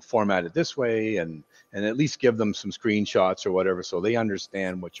be, formatted this way, and at least give them some screenshots or whatever so they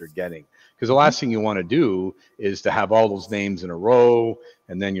understand what you're getting. Because the last thing you want to do is to have all those names in a row,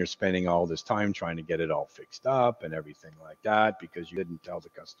 and then you're spending all this time trying to get it all fixed up and everything like that because you didn't tell the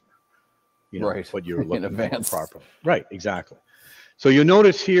customer, what you were looking for properly. Right, exactly. So you'll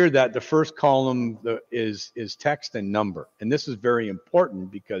notice here that the first column is text and number. And this is very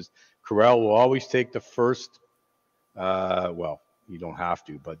important because Corel will always take the first, well, you don't have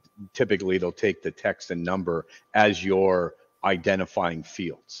to, but typically they'll take the text and number as your identifying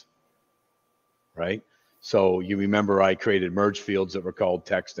fields, right? So you remember I created merge fields that were called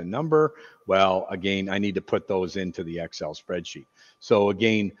text and number. Well, again, I need to put those into the Excel spreadsheet. So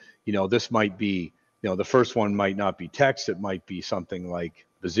again, this might be, the first one might not be text. It might be something like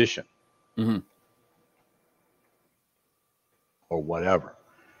position or whatever,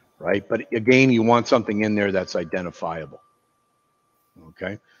 right? But again, you want something in there that's identifiable.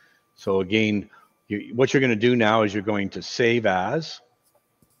 Okay. So again, what you're going to do now is you're going to save as,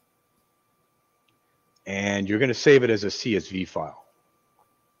 and you're going to save it as a CSV file.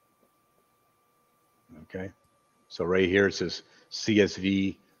 Okay. So right here it says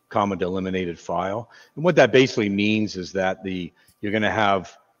CSV, comma, delimited file. And what that basically means is that you're going to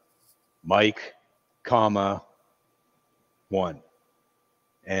have Mike, comma, 1.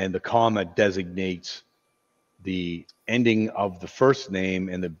 And the comma designates the ending of the first name,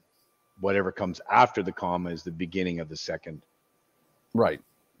 and the whatever comes after the comma is the beginning of the second name.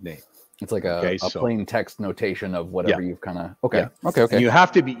 It's like a plain text notation of whatever you've kind of okay. And you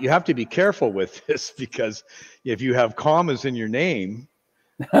have to be careful with this, because if you have commas in your name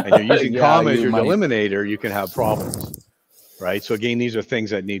and you're using comma as your delimiter, you can have problems, right? So again, these are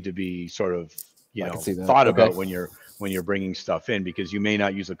things that need to be sort of thought about when you're bringing stuff in, because you may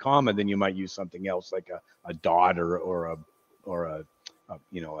not use a comma, then you might use something else like a dot or a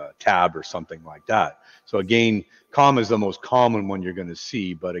tab or something like that. So again, comma is the most common one you're going to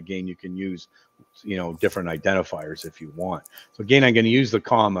see, but again, you can use, different identifiers if you want. So again, I'm going to use the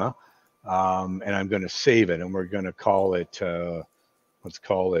comma, and I'm going to save it, and we're going to call it, let's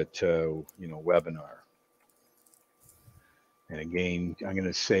call it, webinar. And again, I'm going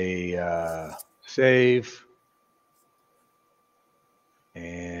to say, save,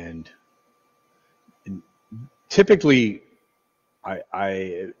 and typically,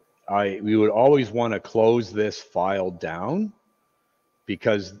 we would always want to close this file down,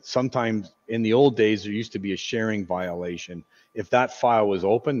 because sometimes in the old days there used to be a sharing violation. If that file was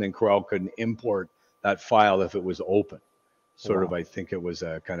open, then Corel couldn't import that file if it was open. I think it was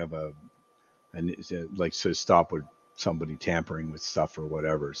a kind of like to stop with somebody tampering with stuff or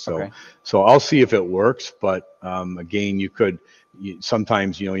whatever. So I'll see if it works, but again,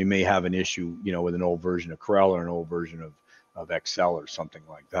 sometimes you may have an issue with an old version of Corel or an old version of Excel or something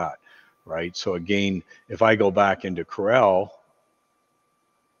like that, right? So again, if I go back into Corel,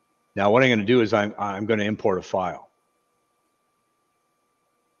 now what I'm going to do is I'm going to import a file.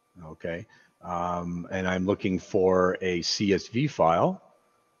 Okay, and I'm looking for a CSV file.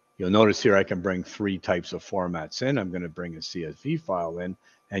 You'll notice here I can bring 3 types of formats in. I'm going to bring a CSV file in,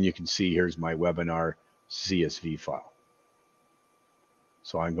 and you can see here's my webinar CSV file.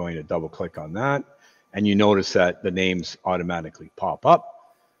 So I'm going to double click on that, and you notice that the names automatically pop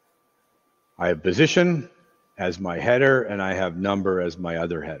up. I have position as my header, and I have number as my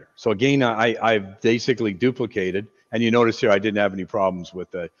other header. So again, I've basically duplicated, and you notice here I didn't have any problems with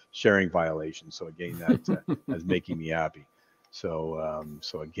the sharing violation. So again, that's making me happy. So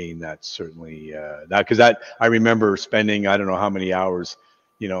again, that's certainly because I remember spending I don't know how many hours,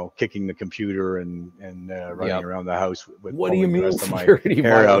 kicking the computer and running around the house with what do you mean the rest of my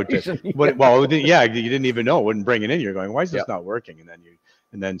hair out. Well, you didn't even know. Wouldn't bring it in. You're going, why is this not working? And then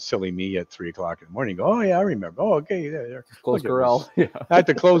And then silly me at 3 o'clock in the morning go, oh yeah, I remember. Oh, okay, there. Close Corel. Yeah. I had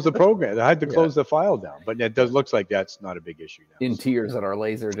to close the program. I had to close the file down. But it does looks like that's not a big issue now. In tears at our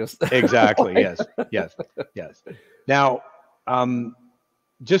laser, just exactly. Yes. Now,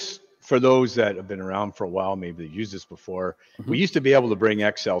 just for those that have been around for a while, maybe they've used this before. We used to be able to bring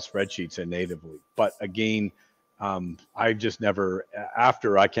Excel spreadsheets in natively, but again, I just never.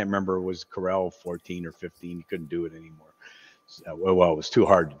 After I can't remember, it was Corel 14 or 15. You couldn't do it anymore. Well, it was too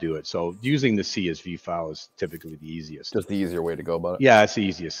hard to do it. So using the CSV file is typically the easiest. Just the easier way to go about it. Yeah, it's the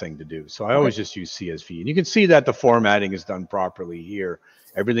easiest thing to do. So I always just use CSV. And you can see that the formatting is done properly here.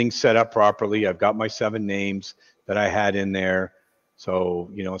 Everything's set up properly. I've got my 7 names that I had in there. So,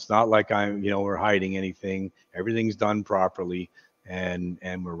 it's not like I'm, we're hiding anything. Everything's done properly and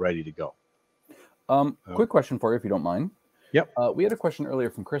we're ready to go. Quick question for you, if you don't mind. Yep. We had a question earlier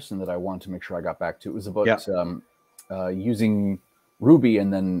from Kristen that I wanted to make sure I got back to. It was about using Ruby,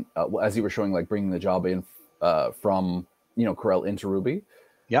 and then as you were showing, like bringing the job in from Corel into Ruby.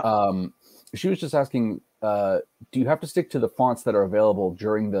 Yeah. She was just asking, do you have to stick to the fonts that are available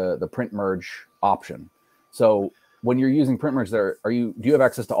during the print merge option? So when you're using print merge, do you have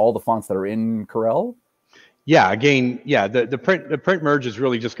access to all the fonts that are in Corel? Yeah, again, the print merge is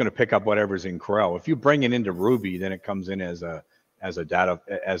really just going to pick up whatever's in Corel. If you bring it into Ruby, then it comes in as an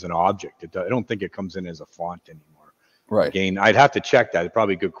object. I don't think it comes in as a font anymore. Right. Again, I'd have to check that. It's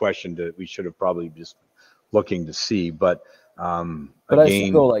probably a good question we should have probably just looking to see. But again, I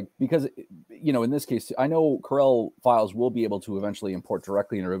still go like, because in this case, I know Corel files will be able to eventually import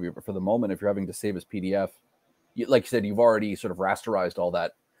directly into Ruby, but for the moment, if you're having to save as PDF, like you said, you've already sort of rasterized all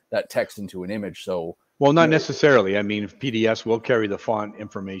that text into an image. So. Well, not necessarily. I mean, PDFs will carry the font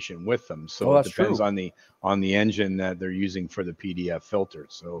information with them, so it depends on the engine that they're using for the PDF filter.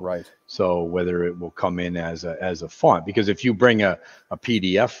 So So whether it will come in as a font, because if you bring a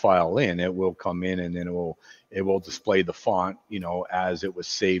PDF file in, it will come in and then it will display the font, as it was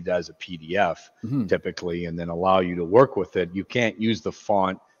saved as a PDF typically, and then allow you to work with it. You can't use the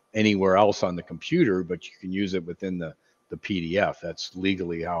font anywhere else on the computer, but you can use it within the PDF. That's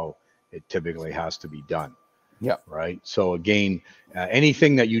legally how it typically has to be done. Yeah. Right. So again,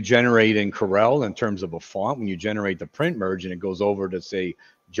 anything that you generate in Corel in terms of a font, when you generate the print merge and it goes over to say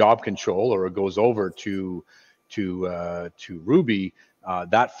job control, or it goes over to Ruby,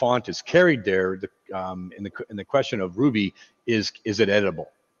 that font is carried there. In the question of Ruby is it editable?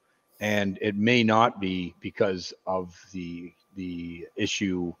 And it may not be, because of the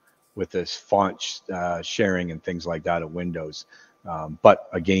issue with this font sharing and things like that of Windows. But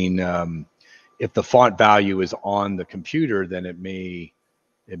again, if the font value is on the computer, then it may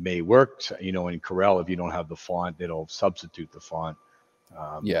work. In Corel, if you don't have the font, it'll substitute the font.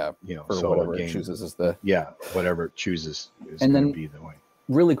 For so whatever again, it chooses is whatever it chooses is and going then to be the way.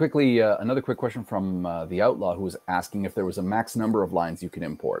 Really quickly, another quick question from the Outlaw, who was asking if there was a max number of lines you can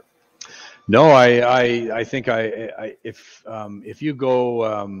import. No, I think if you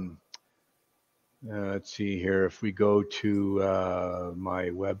go. Let's see here. If we go to my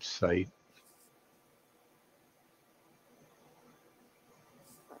website,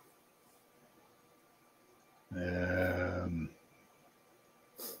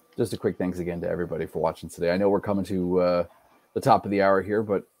 just a quick thanks again to everybody for watching today. I know we're coming to the top of the hour here,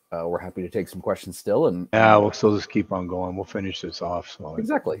 but we're happy to take some questions still. And we'll still just keep on going. We'll finish this off, so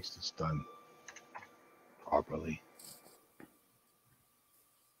exactly it's done properly.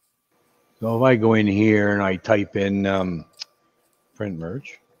 So if I go in here and I type in print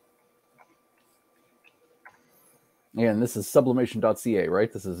merge. And this is sublimation.ca,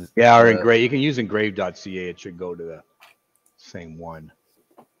 right? This is or Engrave. You can use engrave.ca. It should go to the same one.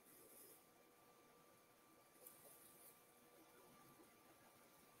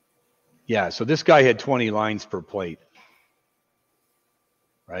 Yeah, so this guy had 20 lines per plate.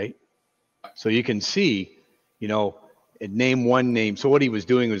 Right? So you can see, name one name. So what he was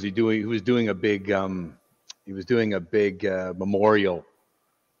doing was he was doing a big memorial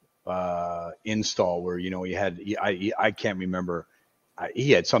install where he had I can't remember,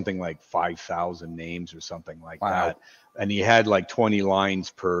 he had something like 5,000 names or something like that, and he had like 20 lines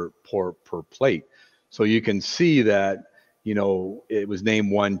per plate. So you can see that it was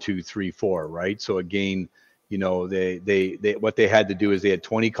name 1, 2, 3, 4, right? So again, they what they had to do is they had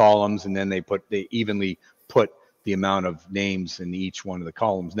 20 columns, and then they evenly put the amount of names in each one of the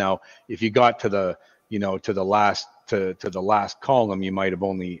columns. Now, if you got to the last column, you might have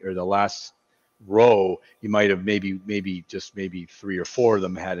or the last row, you might have maybe 3 or 4 of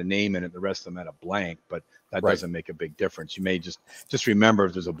them had a name in it. The rest of them had a blank, but that doesn't make a big difference. You may just remember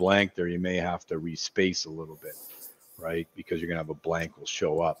if there's a blank there, you may have to respace a little bit, right? Because you're going to have a blank will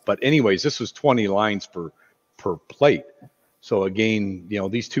show up. But anyways, this was 20 lines per plate. So again, you know,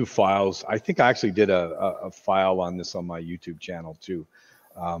 these two files, I think I actually did a file on this on my YouTube channel too.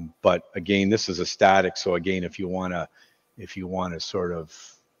 But again, this is a static. So again, if you want to sort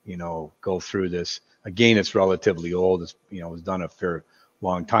of, you know, go through this, again, it's relatively old. It's, you know, it was done a fair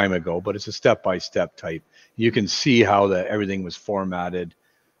long time ago, but it's a step-by-step type. You can see how everything was formatted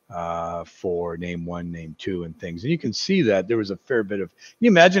for name 1, name 2 and things. And you can see that there was a fair bit of, can you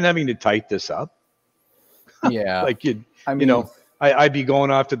imagine having to type this up? Yeah. Like you know, I'd be going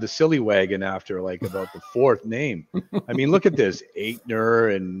off to the silly wagon after like about the 4th name. I mean, look at this,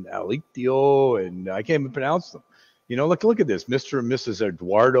 Aitner and Alictio, and I can't even pronounce them. You know, look at this, Mr. and Mrs.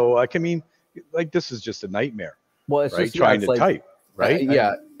 Eduardo. I mean, like this is just a nightmare. Well, it's right? just trying to like, type, right?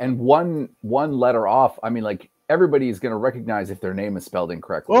 Yeah, and one letter off. I mean, like everybody is going to recognize if their name is spelled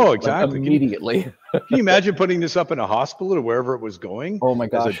incorrectly. Oh, exactly. Like, immediately. Can you imagine putting this up in a hospital or wherever it was going? Oh my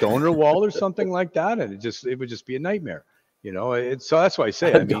gosh. As a donor wall or something like that, and it would just be a nightmare. You know, so that's why I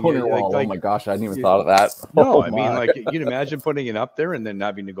say, I mean, donor wall. Like, oh my gosh, I hadn't even thought of that. No, I mean, like you can imagine putting it up there and then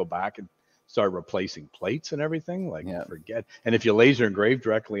having to go back and start replacing plates and everything. Like, forget. And if you laser engrave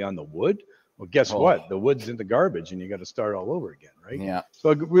directly on the wood, well, guess what? The wood's in the garbage, and you got to start all over again, right? Yeah. So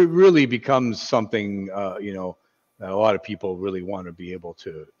it really becomes something, you know, that a lot of people really want to be able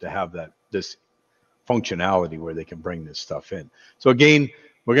to have this functionality where they can bring this stuff in. So again,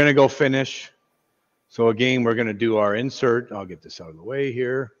 we're going to go finish. So again, we're going to do our insert. I'll get this out of the way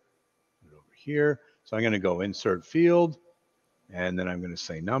here. Put it over here. So I'm going to go insert field, and then I'm going to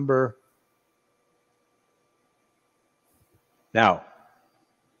say number. Now,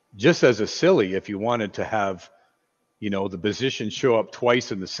 just as a silly, if you wanted to have, you know, the position show up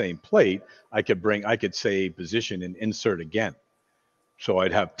twice in the same plate, I could say position and insert again. So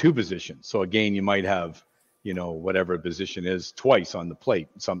I'd have 2 positions. So again, you might have, you know, whatever position is twice on the plate.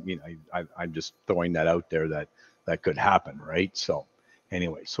 You know, I'm just throwing that out there that could happen, right? So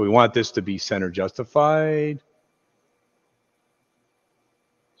anyway, so we want this to be center justified.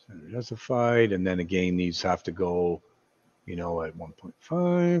 Center justified, and then again, these have to go, you know, at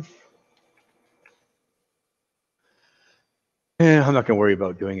 1.5. And I'm not going to worry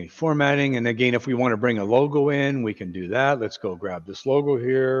about doing any formatting. And again, if we want to bring a logo in, we can do that. Let's go grab this logo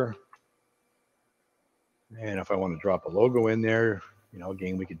here. And if I want to drop a logo in there, you know,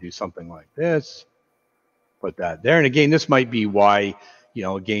 again, we could do something like this. Put that there. And again, this might be why, you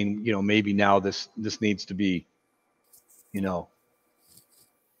know, again, you know, maybe now this needs to be, you know,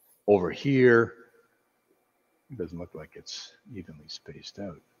 over here. It doesn't look like it's evenly spaced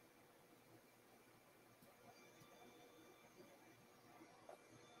out.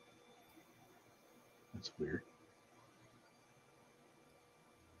 That's weird.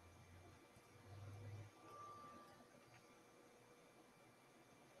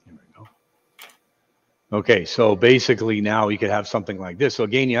 Here we go. Okay, so basically now you could have something like this. So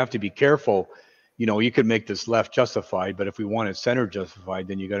again, you have to be careful. You know, you could make this left justified, but if we want it center justified,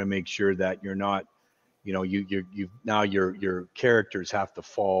 then you got to make sure that you're not, you know, now your characters have to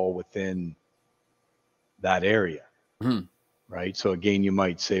fall within that area, right? So again, you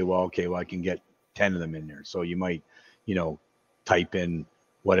might say, well, okay, well, I can get 10 of them in there. So you might, you know, type in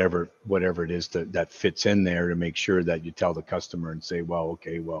whatever it is that fits in there to make sure that you tell the customer and say, well,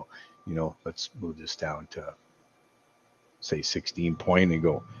 okay, well, you know, let's move this down to say 16 point and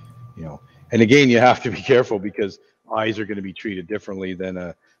go, you know, and again, you have to be careful because eyes are going to be treated differently than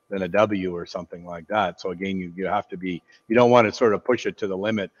a W or something like that. So again, you have to be, you don't want to sort of push it to the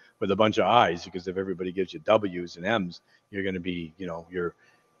limit with a bunch of eyes, because if everybody gives you W's and M's, you're going to be, you know, you're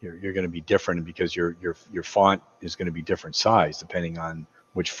going to be different, because your font is going to be different size depending on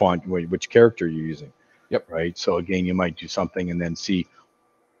which font, which character you're using. Yep. Right. So again, you might do something and then see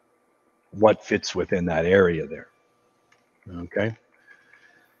what fits within that area there. Okay.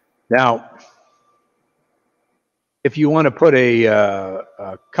 Now, if you want to put a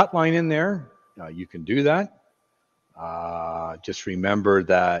cut line in there, you can do that. Just remember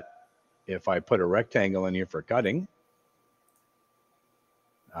that if I put a rectangle in here for cutting,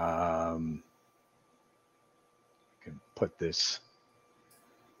 you can put this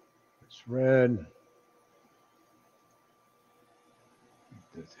red,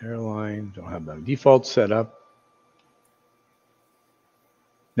 this hairline, don't have the default set up.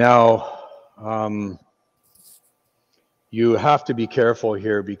 Now, you have to be careful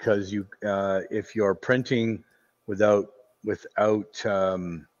here, because you, if you're printing without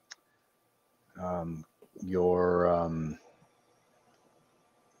your,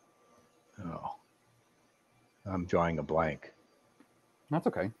 oh, I'm drawing a blank. That's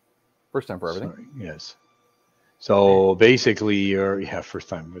okay. First time for everything. Sorry. Yes. So basically, yeah, first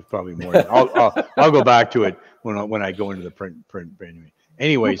time. It's probably more. I'll go back to it when I go into the print anyway.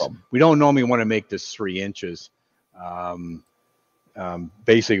 Anyways, we don't normally want to make this 3 inches.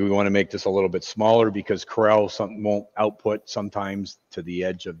 Basically, we want to make this a little bit smaller because Corel won't output sometimes to the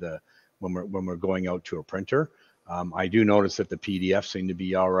edge of the when we're going out to a printer. I do notice that the PDF seem to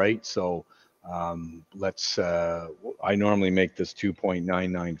be all right. So let's. I normally make this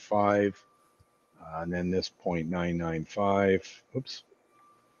 2.995. And then this 0.995, oops.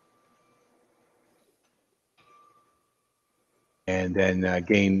 And then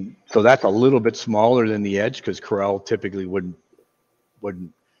again, so that's a little bit smaller than the edge because Corel typically wouldn't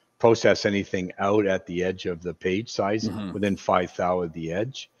process anything out at the edge of the page size within 5 thou of the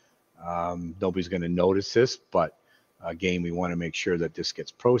edge. Nobody's going to notice this, but again, we want to make sure that this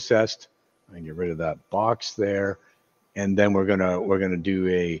gets processed and get rid of that box there. And then we're gonna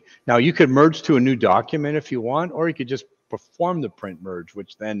do now you could merge to a new document if you want, or you could just perform the print merge,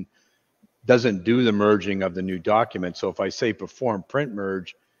 which then doesn't do the merging of the new document. So if I say perform print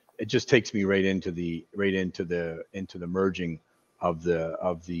merge, it just takes me right into the merging of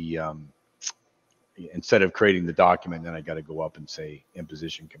the instead of creating the document, then I got to go up and say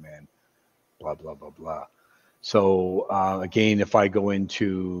imposition command, blah blah blah blah. So again, if I go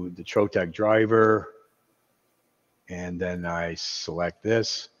into the Trotec driver. And then I select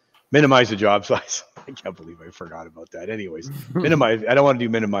this, minimize the job size. I can't believe I forgot about that. Anyways, minimize. I don't want to do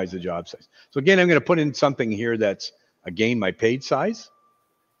minimize the job size. So again, I'm going to put in something here that's, again, my page size,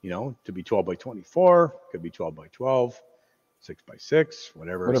 to be 12 by 24, could be 12 by 12, 6 by 6,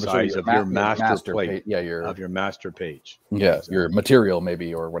 whatever size of your master plate. Of your master page. Yeah, exactly. Your material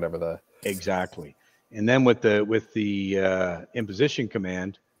maybe, or whatever the. Exactly. And then with the imposition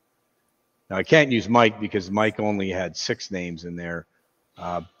command, now I can't use Mike because Mike only had 6 names in there.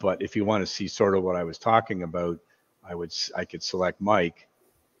 But if you want to see sort of what I was talking about, I could select Mike,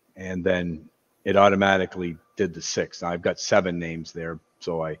 and then it automatically did the 6. Now I've got 7 names there,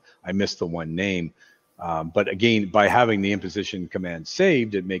 so I missed the 1 name. But again, by having the imposition command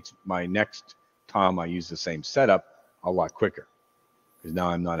saved, it makes my next time I use the same setup a lot quicker, because now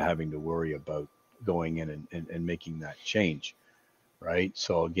I'm not having to worry about going in and making that change. Right.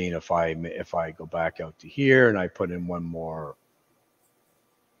 So again, if I go back out to here and I put in 1 more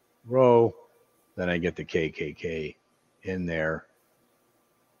row, then I get the KKK in there.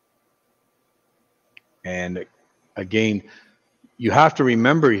 And again, you have to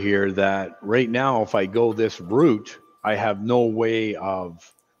remember here that right now, if I go this route, I have no way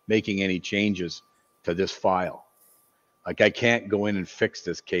of making any changes to this file. Like I can't go in and fix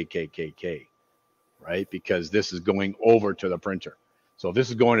this KKKK, right? Because this is going over to the printer. So if this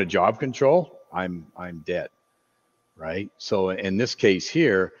is going to job control, I'm dead, right? So in this case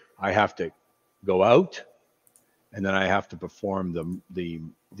here, I have to go out, and then I have to perform the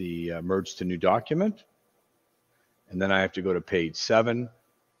merge to new document, and then I have to go to page 7.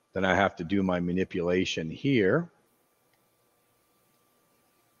 Then I have to do my manipulation here.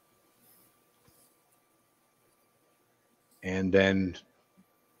 And then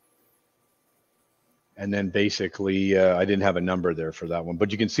basically, I didn't have a number there for that one,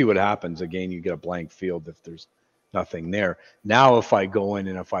 but you can see what happens. Again, you get a blank field if there's nothing there. Now, if I go in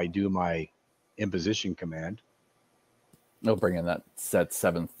and if I do my imposition command, it'll bring in that set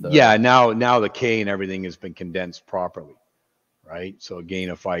 7th. Yeah, now the K and everything has been condensed properly, right? So again,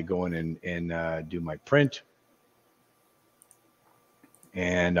 if I go in and do my print,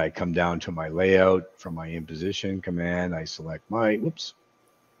 and I come down to my layout from my imposition command, I select my, whoops,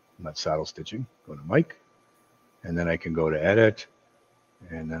 I'm not saddle stitching, go to Mike, and then I can go to edit,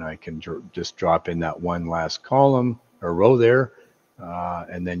 and then I can just drop in that 1 last column or row there,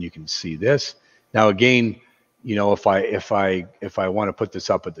 and then you can see this. Now again, if I want to put this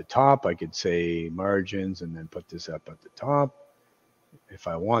up at the top, I could say margins and then put this up at the top. If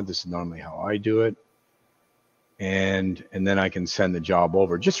I want, this is normally how I do it. And then I can send the job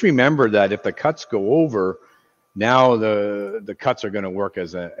over. Just remember that if the cuts go over, now the cuts are going to work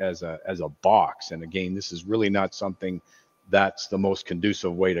as a box. And again, this is really not something that's the most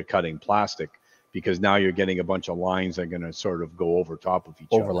conducive way to cutting plastic, because now you're getting a bunch of lines that are going to sort of go over top of each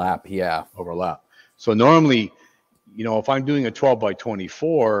other. Overlap, yeah. Overlap. So normally, if I'm doing a 12 by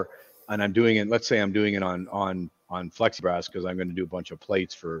 24 and I'm doing it, let's say I'm doing it on Flexibrass because I'm going to do a bunch of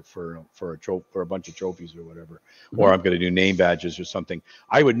plates for a bunch of trophies or whatever, or I'm going to do name badges or something.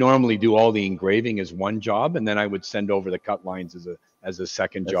 I would normally do all the engraving as one job, and then I would send over the cut lines as a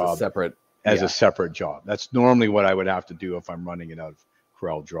second job, a separate job. That's normally what I would have to do if I'm running it out of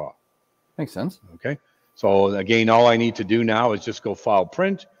Corel Draw. Makes sense. Okay. So again, all I need to do now is just go file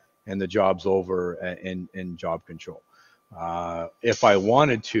print, and the job's over in job control. If I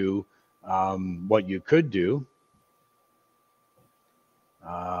wanted to, what you could do,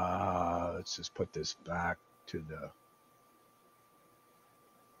 let's just put this back to the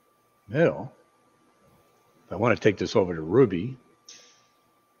middle. If I want to take this over to Ruby,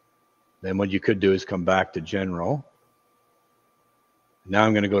 then what you could do is come back to General. Now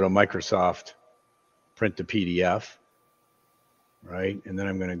I'm going to go to Microsoft, print the PDF, right? And then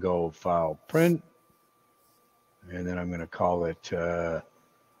I'm going to go File, Print, and then I'm going to call it,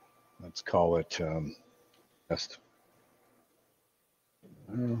 let's call it test.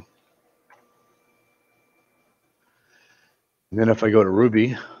 And then if I go to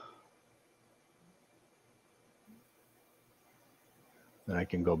Ruby, then I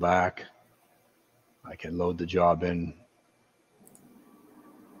can go back. I can load the job in.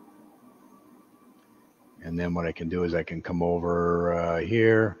 And then what I can do is I can come over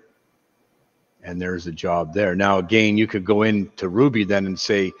here, and there's the job there. Now, again, you could go into Ruby then and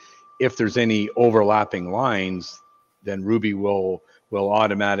say, if there's any overlapping lines, then Ruby will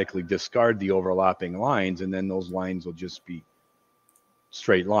automatically discard the overlapping lines, and then those lines will just be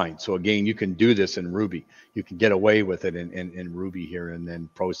straight lines. So again, you can do this in Ruby. You can get away with it in Ruby here and then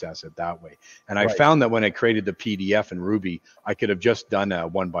process it that way. And I found that when I created the PDF in Ruby, I could have just done a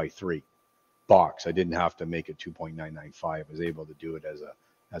 1x3 box. I didn't have to make it 2.995. I was able to do it as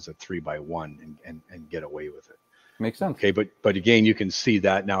a 3x1 and get away with it. Makes sense. Okay, but again, you can see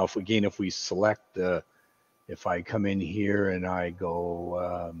that now. If we select the, if I come in here and I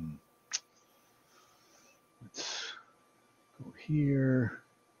go, let's go here,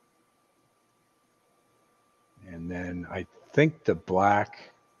 and then I think the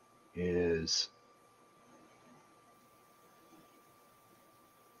black is,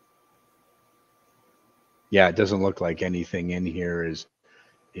 yeah, it doesn't look like anything in here is,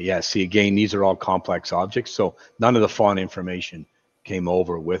 yeah, see, again, these are all complex objects, so none of the font information came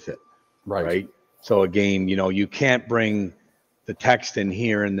over with it, right? So again, you know, you can't bring the text in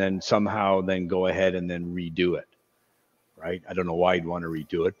here and then somehow then go ahead and then redo it, right? I don't know why you'd want to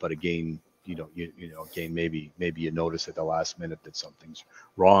redo it, but again, you know, again, maybe you notice at the last minute that something's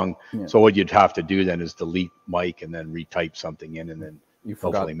wrong. Yeah. So what you'd have to do then is delete Mike and then retype something in and then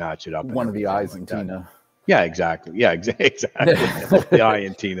hopefully match it up. One of the I's in Tina. Yeah, exactly. Yeah, exactly. The I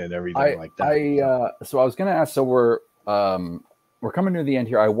and Tina and everything like that. So I was going to ask. So we're coming near the end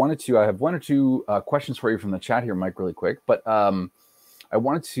here. I have one or two questions for you from the chat here, Mike, really quick. But I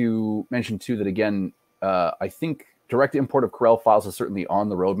wanted to mention too that again, I think direct import of Corel files is certainly on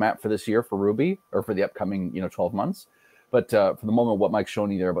the roadmap for this year for Ruby or for the upcoming 12 months. But for the moment, what Mike's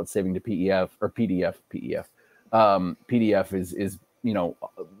showing you there about saving to PDF is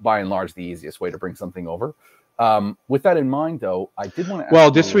by and large the easiest way to bring something over. With that in mind, though, I did want to ask.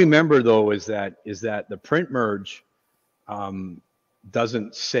 Well, just remember though is that the print merge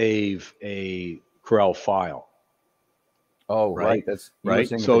doesn't save a Corel file. Oh, right. That's right.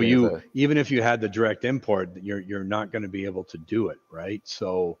 So even if you had the direct import, you're not going to be able to do it, right?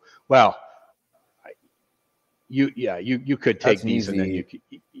 So, well, you could take these and then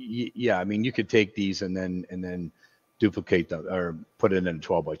you could take these and then duplicate them or put it in a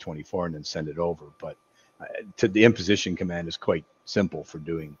 12x24 and then send it over. But to the imposition command is quite simple for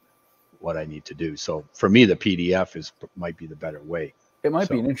doing what I need to do. So for me, the PDF might be the better way. It might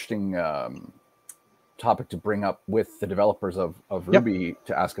be an interesting topic to bring up with the developers of Ruby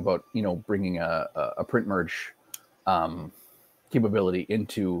to ask about, bringing a print merge capability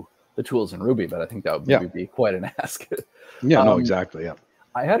into the tools in Ruby. But I think that would maybe be quite an ask. Yeah, no, exactly. Yeah.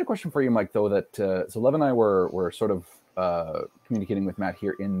 I had a question for you, Mike, though, that so Lev and I were sort of communicating with Matt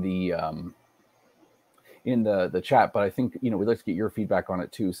here in the chat, but I think, we'd like to get your feedback on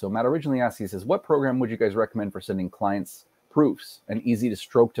it too. So Matt originally asked, he says, what program would you guys recommend for sending clients proofs and easy to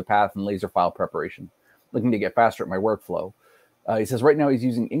stroke to path and laser file preparation? Looking to get faster at my workflow. He says right now he's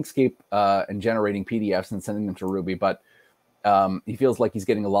using Inkscape and generating PDFs and sending them to Ruby, but he feels like he's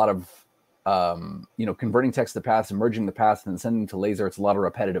getting a lot of, converting text to paths and merging the paths and then sending to laser. It's a lot of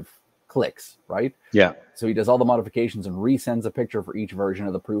repetitive clicks, right? Yeah. So he does all the modifications and resends a picture for each version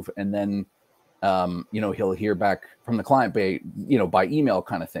of the proof. And then, he'll hear back from the client by email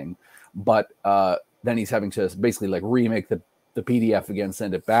kind of thing. But then he's having to basically like remake the PDF again,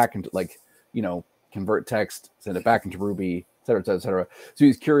 send it back into convert text, send it back into Ruby, et cetera, et cetera, et cetera. So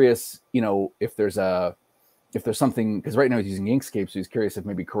he's curious, if there's something, because right now he's using Inkscape, so he's curious if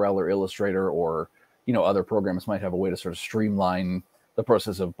maybe Corel or Illustrator or, other programs might have a way to sort of streamline the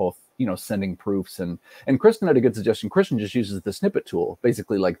process of both, sending proofs. And Kristen had a good suggestion. Kristen just uses the snippet tool,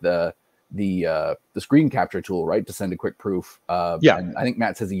 basically like the the screen capture tool, right, to send a quick proof. And I think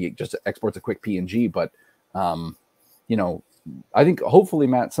Matt says he just exports a quick PNG, but you know, I think hopefully,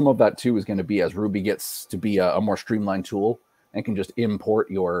 Matt, some of that too is going to be as Ruby gets to be a more streamlined tool and can just import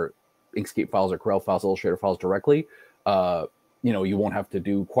your Inkscape files or Corel files, Illustrator files directly. You know, you won't have to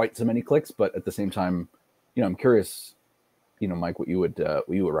do quite so many clicks, but at the same time, you know, I'm curious, you know, Mike, what you would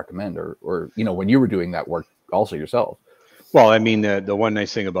recommend, or you know, when you were doing that work also yourself. Well, I mean, the one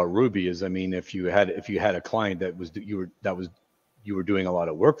nice thing about Ruby is, I mean, if you had a client that you were doing a lot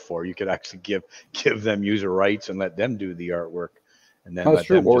of work for, you could actually give them user rights and let them do the artwork, and then let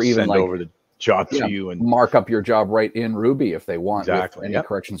them just send over the job to you and mark up your job right in Ruby if they want. Exactly. With any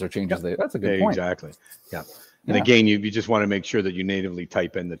corrections or changes. That's a good point. Exactly. Yeah. And again, you just want to make sure that you natively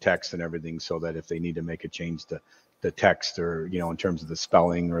type in the text and everything, so that if they need to make a change to the text, or, you know, in terms of the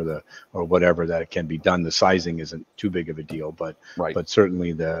spelling or whatever, that it can be done. The sizing isn't too big of a deal, but certainly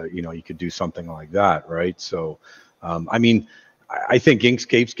you know, you could do something like that, right? So, I mean, I think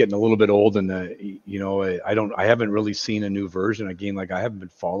Inkscape's getting a little bit old, and you know, I haven't really seen a new version. Again, like, I haven't been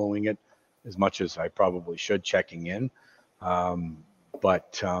following it as much as I probably should, checking in.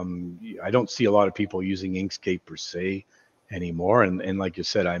 But I don't see a lot of people using Inkscape per se anymore. And like you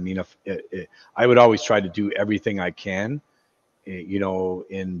said, I mean, I would always try to do everything I can, you know,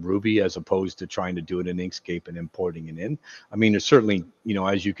 in Ruby, as opposed to trying to do it in Inkscape and importing it in. I mean, there's certainly, you know,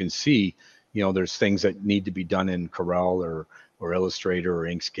 as you can see, you know, there's things that need to be done in Corel or Illustrator or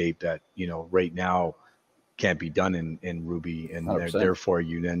Inkscape that, you know, right now can't be done in Ruby, and therefore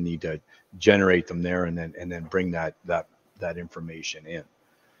you then need to generate them there and then bring that information in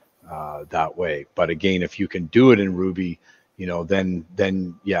that way. But again, if you can do it in Ruby, you know, then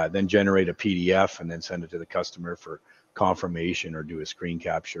generate a PDF and then send it to the customer for confirmation, or do a screen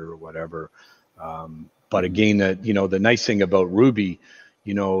capture or whatever. But again, you know, the nice thing about Ruby,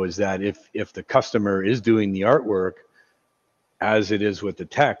 you know, is that if the customer is doing the artwork as it is with the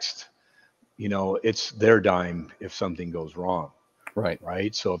text, you know, it's their dime if something goes wrong.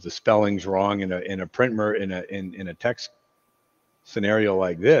 Right. So if the spelling's wrong in a a text scenario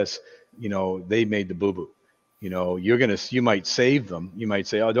like this, you know, they made the boo-boo. You know, you might save them. You might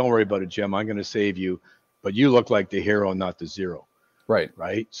say, oh, don't worry about it, Jim, I'm going to save you, but you look like the hero, not the zero.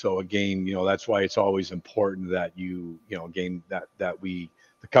 Right. So again, you know, that's why it's always important that you know, again, that the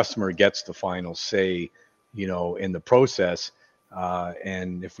customer gets the final say, you know, in the process.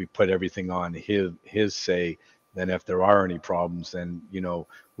 And if we put everything on his say, then if there are any problems, then, you know,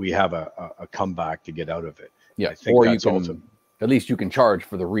 we have a comeback to get out of it. Yeah. I think or that's you can, also, at least you can charge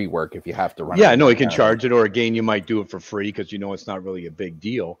for the rework if you have to run. Yeah, no, you can charge it, or again, you might do it for free because, you know, it's not really a big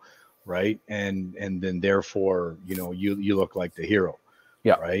deal, right? And then therefore, you know, you look like the hero.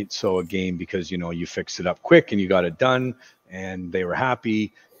 Yeah. Right. So again, because, you know, you fixed it up quick and you got it done and they were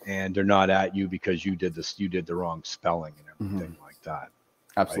happy, and they're not at you because you did the wrong spelling and everything like that.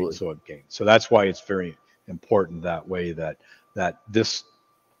 Absolutely. Right? So again, so that's why it's very important that way, that this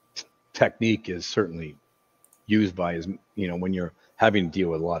technique is certainly used by, as you know, when you're having to deal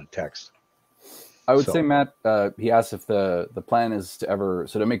with a lot of text. I would say, Matt, he asked if the plan is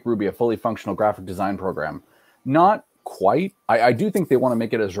to make Ruby a fully functional graphic design program. Not quite. I do think they want to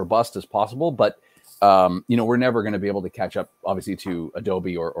make it as robust as possible, but you know, we're never going to be able to catch up, obviously, to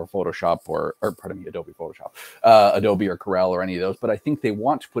Adobe or Photoshop or pardon me, Adobe Photoshop, Adobe or Corel or any of those. But I think they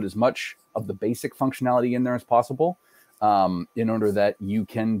want to put as much of the basic functionality in there as possible, in order that you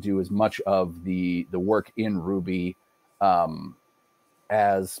can do as much of the work in Ruby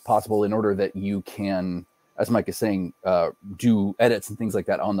as possible, in order that you can, as Mike is saying, do edits and things like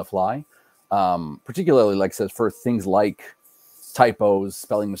that on the fly. Particularly, like I said, for things like typos,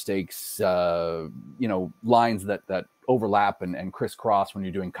 spelling mistakes, you know, lines that overlap and crisscross when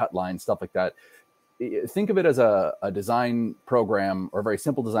you're doing cut lines, stuff like that. Think of it as a design program, or a very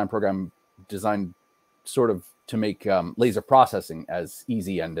simple design program designed sort of to make laser processing as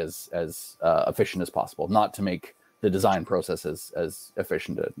easy and as efficient as possible, not to make the design process as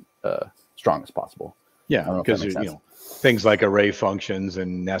efficient and strong as possible. Yeah, because, you know, things like array functions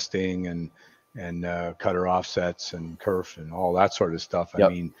and nesting and cutter offsets and kerf and all that sort of stuff. I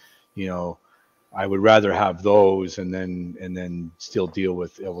mean, you know, I would rather have those and then still deal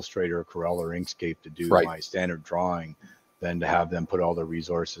with Illustrator, Corel, or Inkscape to do my standard drawing, than to have them put all the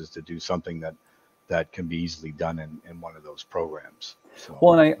resources to do something that can be easily done in one of those programs. So,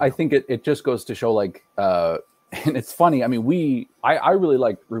 well, and I think it just goes to show, like, and it's funny. I mean, I really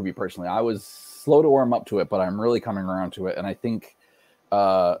like Ruby personally. I was slow to warm up to it, but I'm really coming around to it. And I think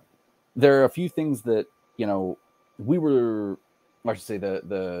there are a few things that, you know, I should say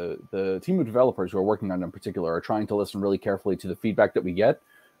the team of developers who are working on it in particular are trying to listen really carefully to the feedback that we get.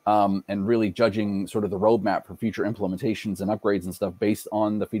 and really judging sort of the roadmap for future implementations and upgrades and stuff based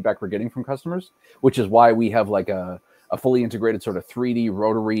on the feedback we're getting from customers, which is why we have like a fully integrated sort of 3D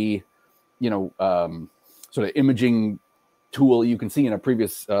rotary, sort of imaging tool. You can see in a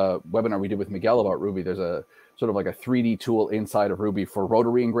previous webinar we did with Miguel about Ruby, there's a sort of like a 3D tool inside of Ruby for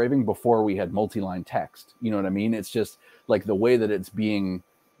rotary engraving before we had multi-line text. You know what I mean? It's just like the way that it's being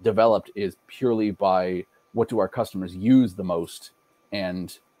developed is purely by what do our customers use the most.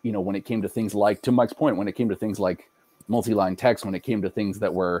 And, when it came to things like, to Mike's point, when it came to things like multi-line text, when it came to things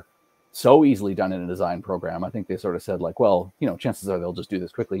that were so easily done in a design program, I think they sort of said like, well, chances are they'll just do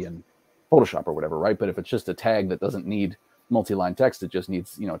this quickly in Photoshop or whatever, right? But if it's just a tag that doesn't need multi-line text, it just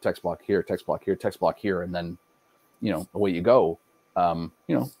needs, text block here, text block here, text block here, and then, away you go.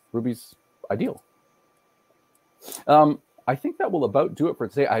 Ruby's ideal. I think that will about do it for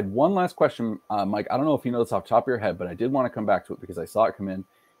today. I had one last question, Mike. I don't know if you know this off the top of your head, but I did want to come back to it because I saw it come in,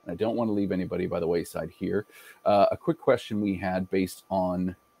 and I don't want to leave anybody by the wayside here. A quick question we had based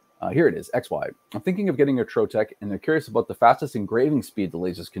on, here it is, XY. I'm thinking of getting a Trotec, and they're curious about the fastest engraving speed the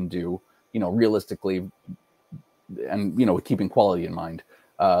lasers can do, realistically, and, with keeping quality in mind,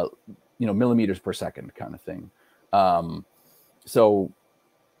 millimeters per second kind of thing.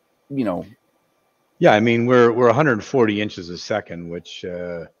 Yeah, I mean, we're 140 inches a second, which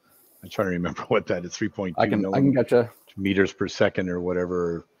I'm trying to remember what that is, 3.2 I can get you meters per second or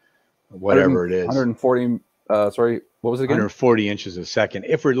whatever it is. 140, sorry, what was it again? 140 inches a second.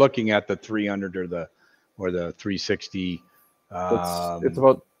 If we're looking at the 300 or the 360, it's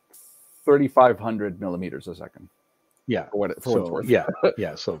about 3,500 millimeters a second. Yeah. For what it's worth. Yeah.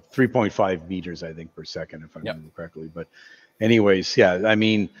 So 3.5 meters, I think, per second, if I remember correctly. But anyways, yeah, I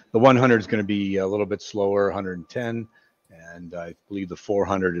mean, the 100 is going to be a little bit slower, 110, and I believe the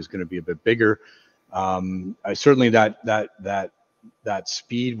 400 is going to be a bit bigger. Certainly that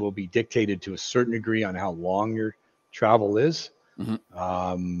speed will be dictated to a certain degree on how long your travel is.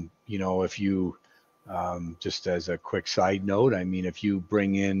 Mm-hmm. If you, just as a quick side note, I mean, if you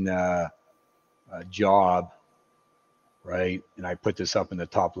bring in a job, right, and I put this up in the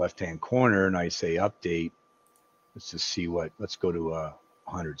top left-hand corner and I say update, let's just see let's go to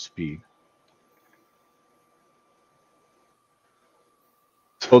 100 speed.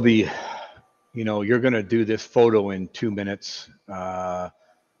 So you're going to do this photo in 2 minutes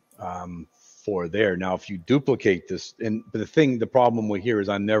for there. Now, if you duplicate this, and the problem we hear is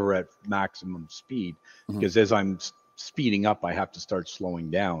I'm never at maximum speed, because as I'm speeding up, I have to start slowing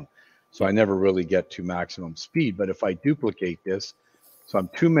down. So I never really get to maximum speed. But if I duplicate this, so I'm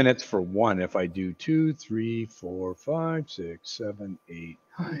 2 minutes for one. If I do 2, 3, 4, 5, 6, 7, 8,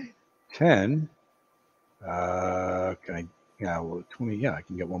 9, 10, can I? Yeah, well, 20. Yeah, I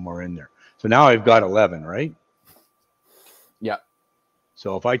can get one more in there. So now I've got 11, right? Yeah.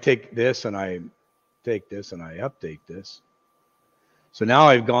 So if I take this and I update this, so now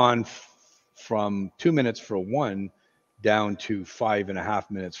I've gone from 2 minutes for one down to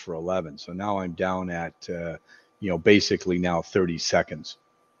 5.5 minutes for 11. So now I'm down at, basically now 30 seconds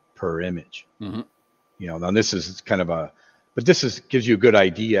per image. Mm-hmm. Now this is kind of gives you a good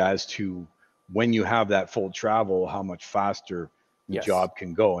idea as to when you have that full travel, how much faster the job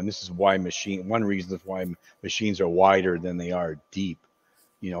can go. And this is why one reason is why machines are wider than they are deep,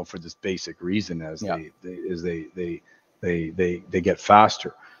 for this basic reason, as they get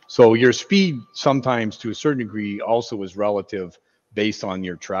faster. So your speed sometimes to a certain degree also is relative based on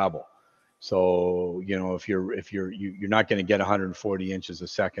your travel. So, if you're not going to get 140 inches a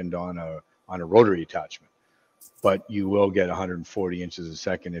second on a rotary attachment, but you will get 140 inches a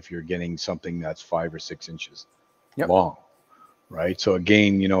second if you're getting something that's 5 or 6 inches long, right? So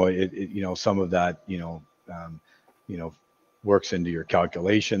again, some of that, works into your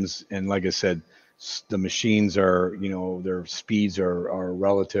calculations. And like I said, the machines are, their speeds are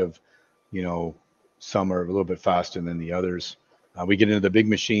relative, some are a little bit faster than the others. We get into the big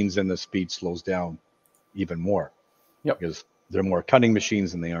machines and the speed slows down even more. Because they're more cutting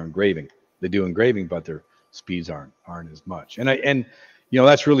machines than they are engraving. They do engraving, but their speeds aren't as much. And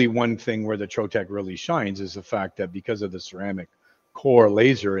that's really one thing where the Trotec really shines, is the fact that because of the ceramic core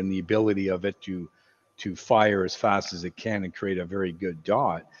laser and the ability of it to fire as fast as it can and create a very good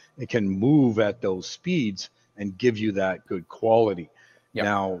dot, it can move at those speeds and give you that good quality.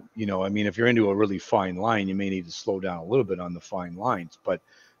 Now, if you're into a really fine line, you may need to slow down a little bit on the fine lines, but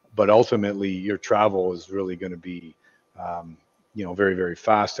ultimately your travel is really going to be, very, very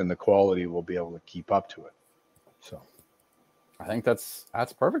fast, and the quality will be able to keep up to it. So I think that's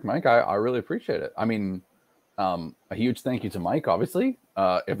perfect, Mike. I really appreciate it. I mean, a huge thank you to Mike, obviously.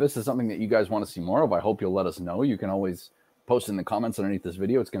 If this is something that you guys want to see more of, I hope you'll let us know. You can always post in the comments underneath this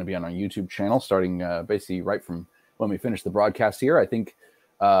video. It's going to be on our YouTube channel starting basically right from when we finish the broadcast here. I think,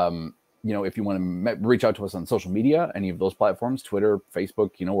 if you want to reach out to us on social media, any of those platforms, Twitter,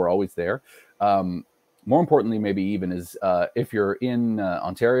 Facebook, we're always there. More importantly, maybe even is if you're in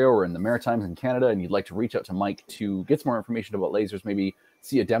Ontario or in the Maritimes in Canada and you'd like to reach out to Mike to get some more information about lasers, maybe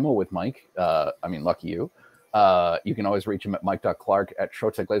see a demo with Mike. Lucky you. You can always reach him at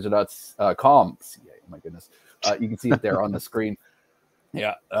mike.clark@troteclaser.com. My goodness. You can see it there on the screen.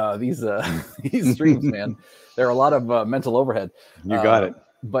 Yeah, these streams, man, they're a lot of mental overhead. You got it.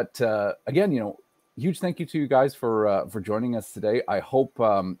 But again, huge thank you to you guys for joining us today. I hope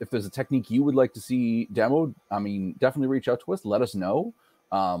if there's a technique you would like to see demoed, definitely reach out to us. Let us know.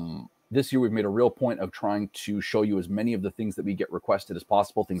 This year we've made a real point of trying to show you as many of the things that we get requested as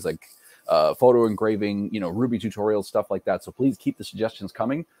possible. Things like photo engraving, Ruby tutorials, stuff like that. So please keep the suggestions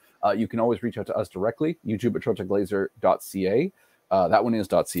coming. You can always reach out to us directly. YouTube at troteclaser.ca. That one is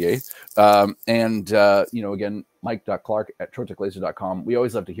 .ca. Again, mike.clark@troteclaser.com. We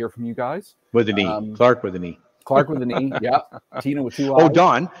always love to hear from you guys. With an E. Clark with an E. Clark with an E. Yeah. Tina with 2 I's. Oh,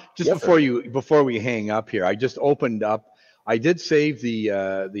 Don, just Yes, before we hang up here, I just opened up. I did save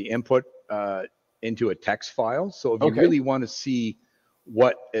the input into a text file. So if you really want to see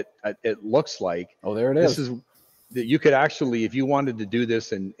what it looks like, there it is. This is you could actually, if you wanted to do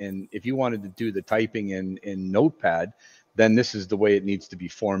this and if you wanted to do the typing in Notepad, then this is the way it needs to be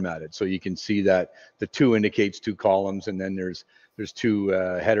formatted. So you can see that the 2 indicates 2 columns, and then there's 2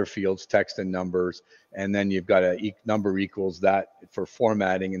 header fields, text and numbers, and then you've got a number equals that for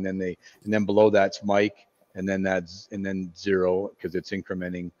formatting, and then below that's Mike, and then 0 because it's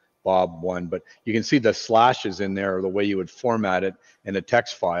incrementing Bob 1. But you can see the slashes in there, or the way you would format it in a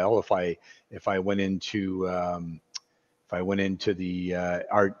text file. If I went into the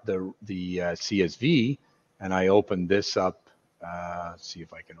CSV and I opened this up, see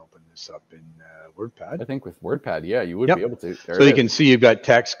if I can open this up in WordPad. I think with WordPad, yeah, you would be able to. So you can see you've got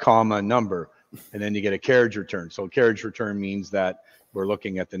text, comma, number, and then you get a carriage return. So carriage return means that we're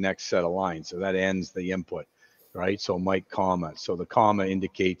looking at the next set of lines. So that ends the input, right? So Mike, comma. So the comma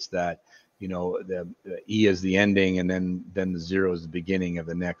indicates that, the E is the ending, and then the 0 is the beginning of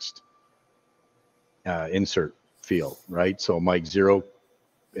the next insert field, right? So Mike 0,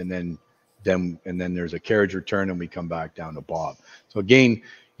 and then there's a carriage return, and we come back down to Bob. So again,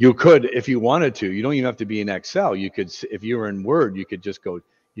 you could, if you wanted to, you don't even have to be in Excel. You could, if you were in Word, you could just go,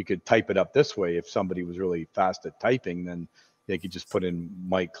 you could type it up this way. If somebody was really fast at typing, then they could just put in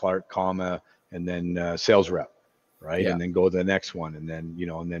Mike Clark, comma, and then sales rep, right? And then go to the next one, and then,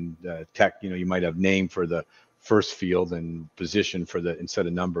 tech, you might have name for the first field and position for the, instead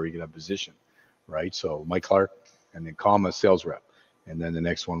of number, you could have position, right? So Mike Clark, and then comma, sales rep. And then the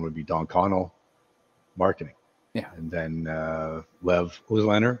next one would be Don Connell, marketing. Yeah. And then Lev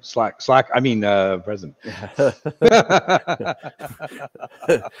Uslander, president.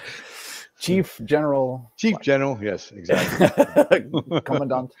 Chief General. Yes, exactly.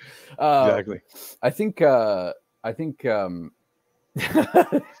 Commandant. Exactly. I think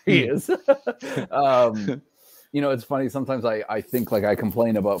he is. It's funny. Sometimes I think I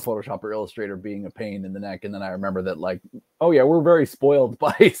complain about Photoshop or Illustrator being a pain in the neck, and then I remember that we're very spoiled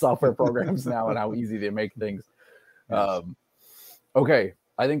by software programs now and how easy they make things. Yes. Okay,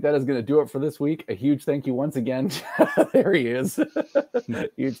 I think that is going to do it for this week. A huge thank you once again. There he is.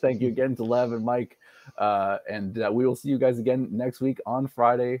 Huge thank you again to Lev and Mike, and we will see you guys again next week on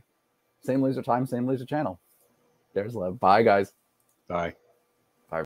Friday. Same laser time, same laser channel. There's Lev. Bye, guys. Bye.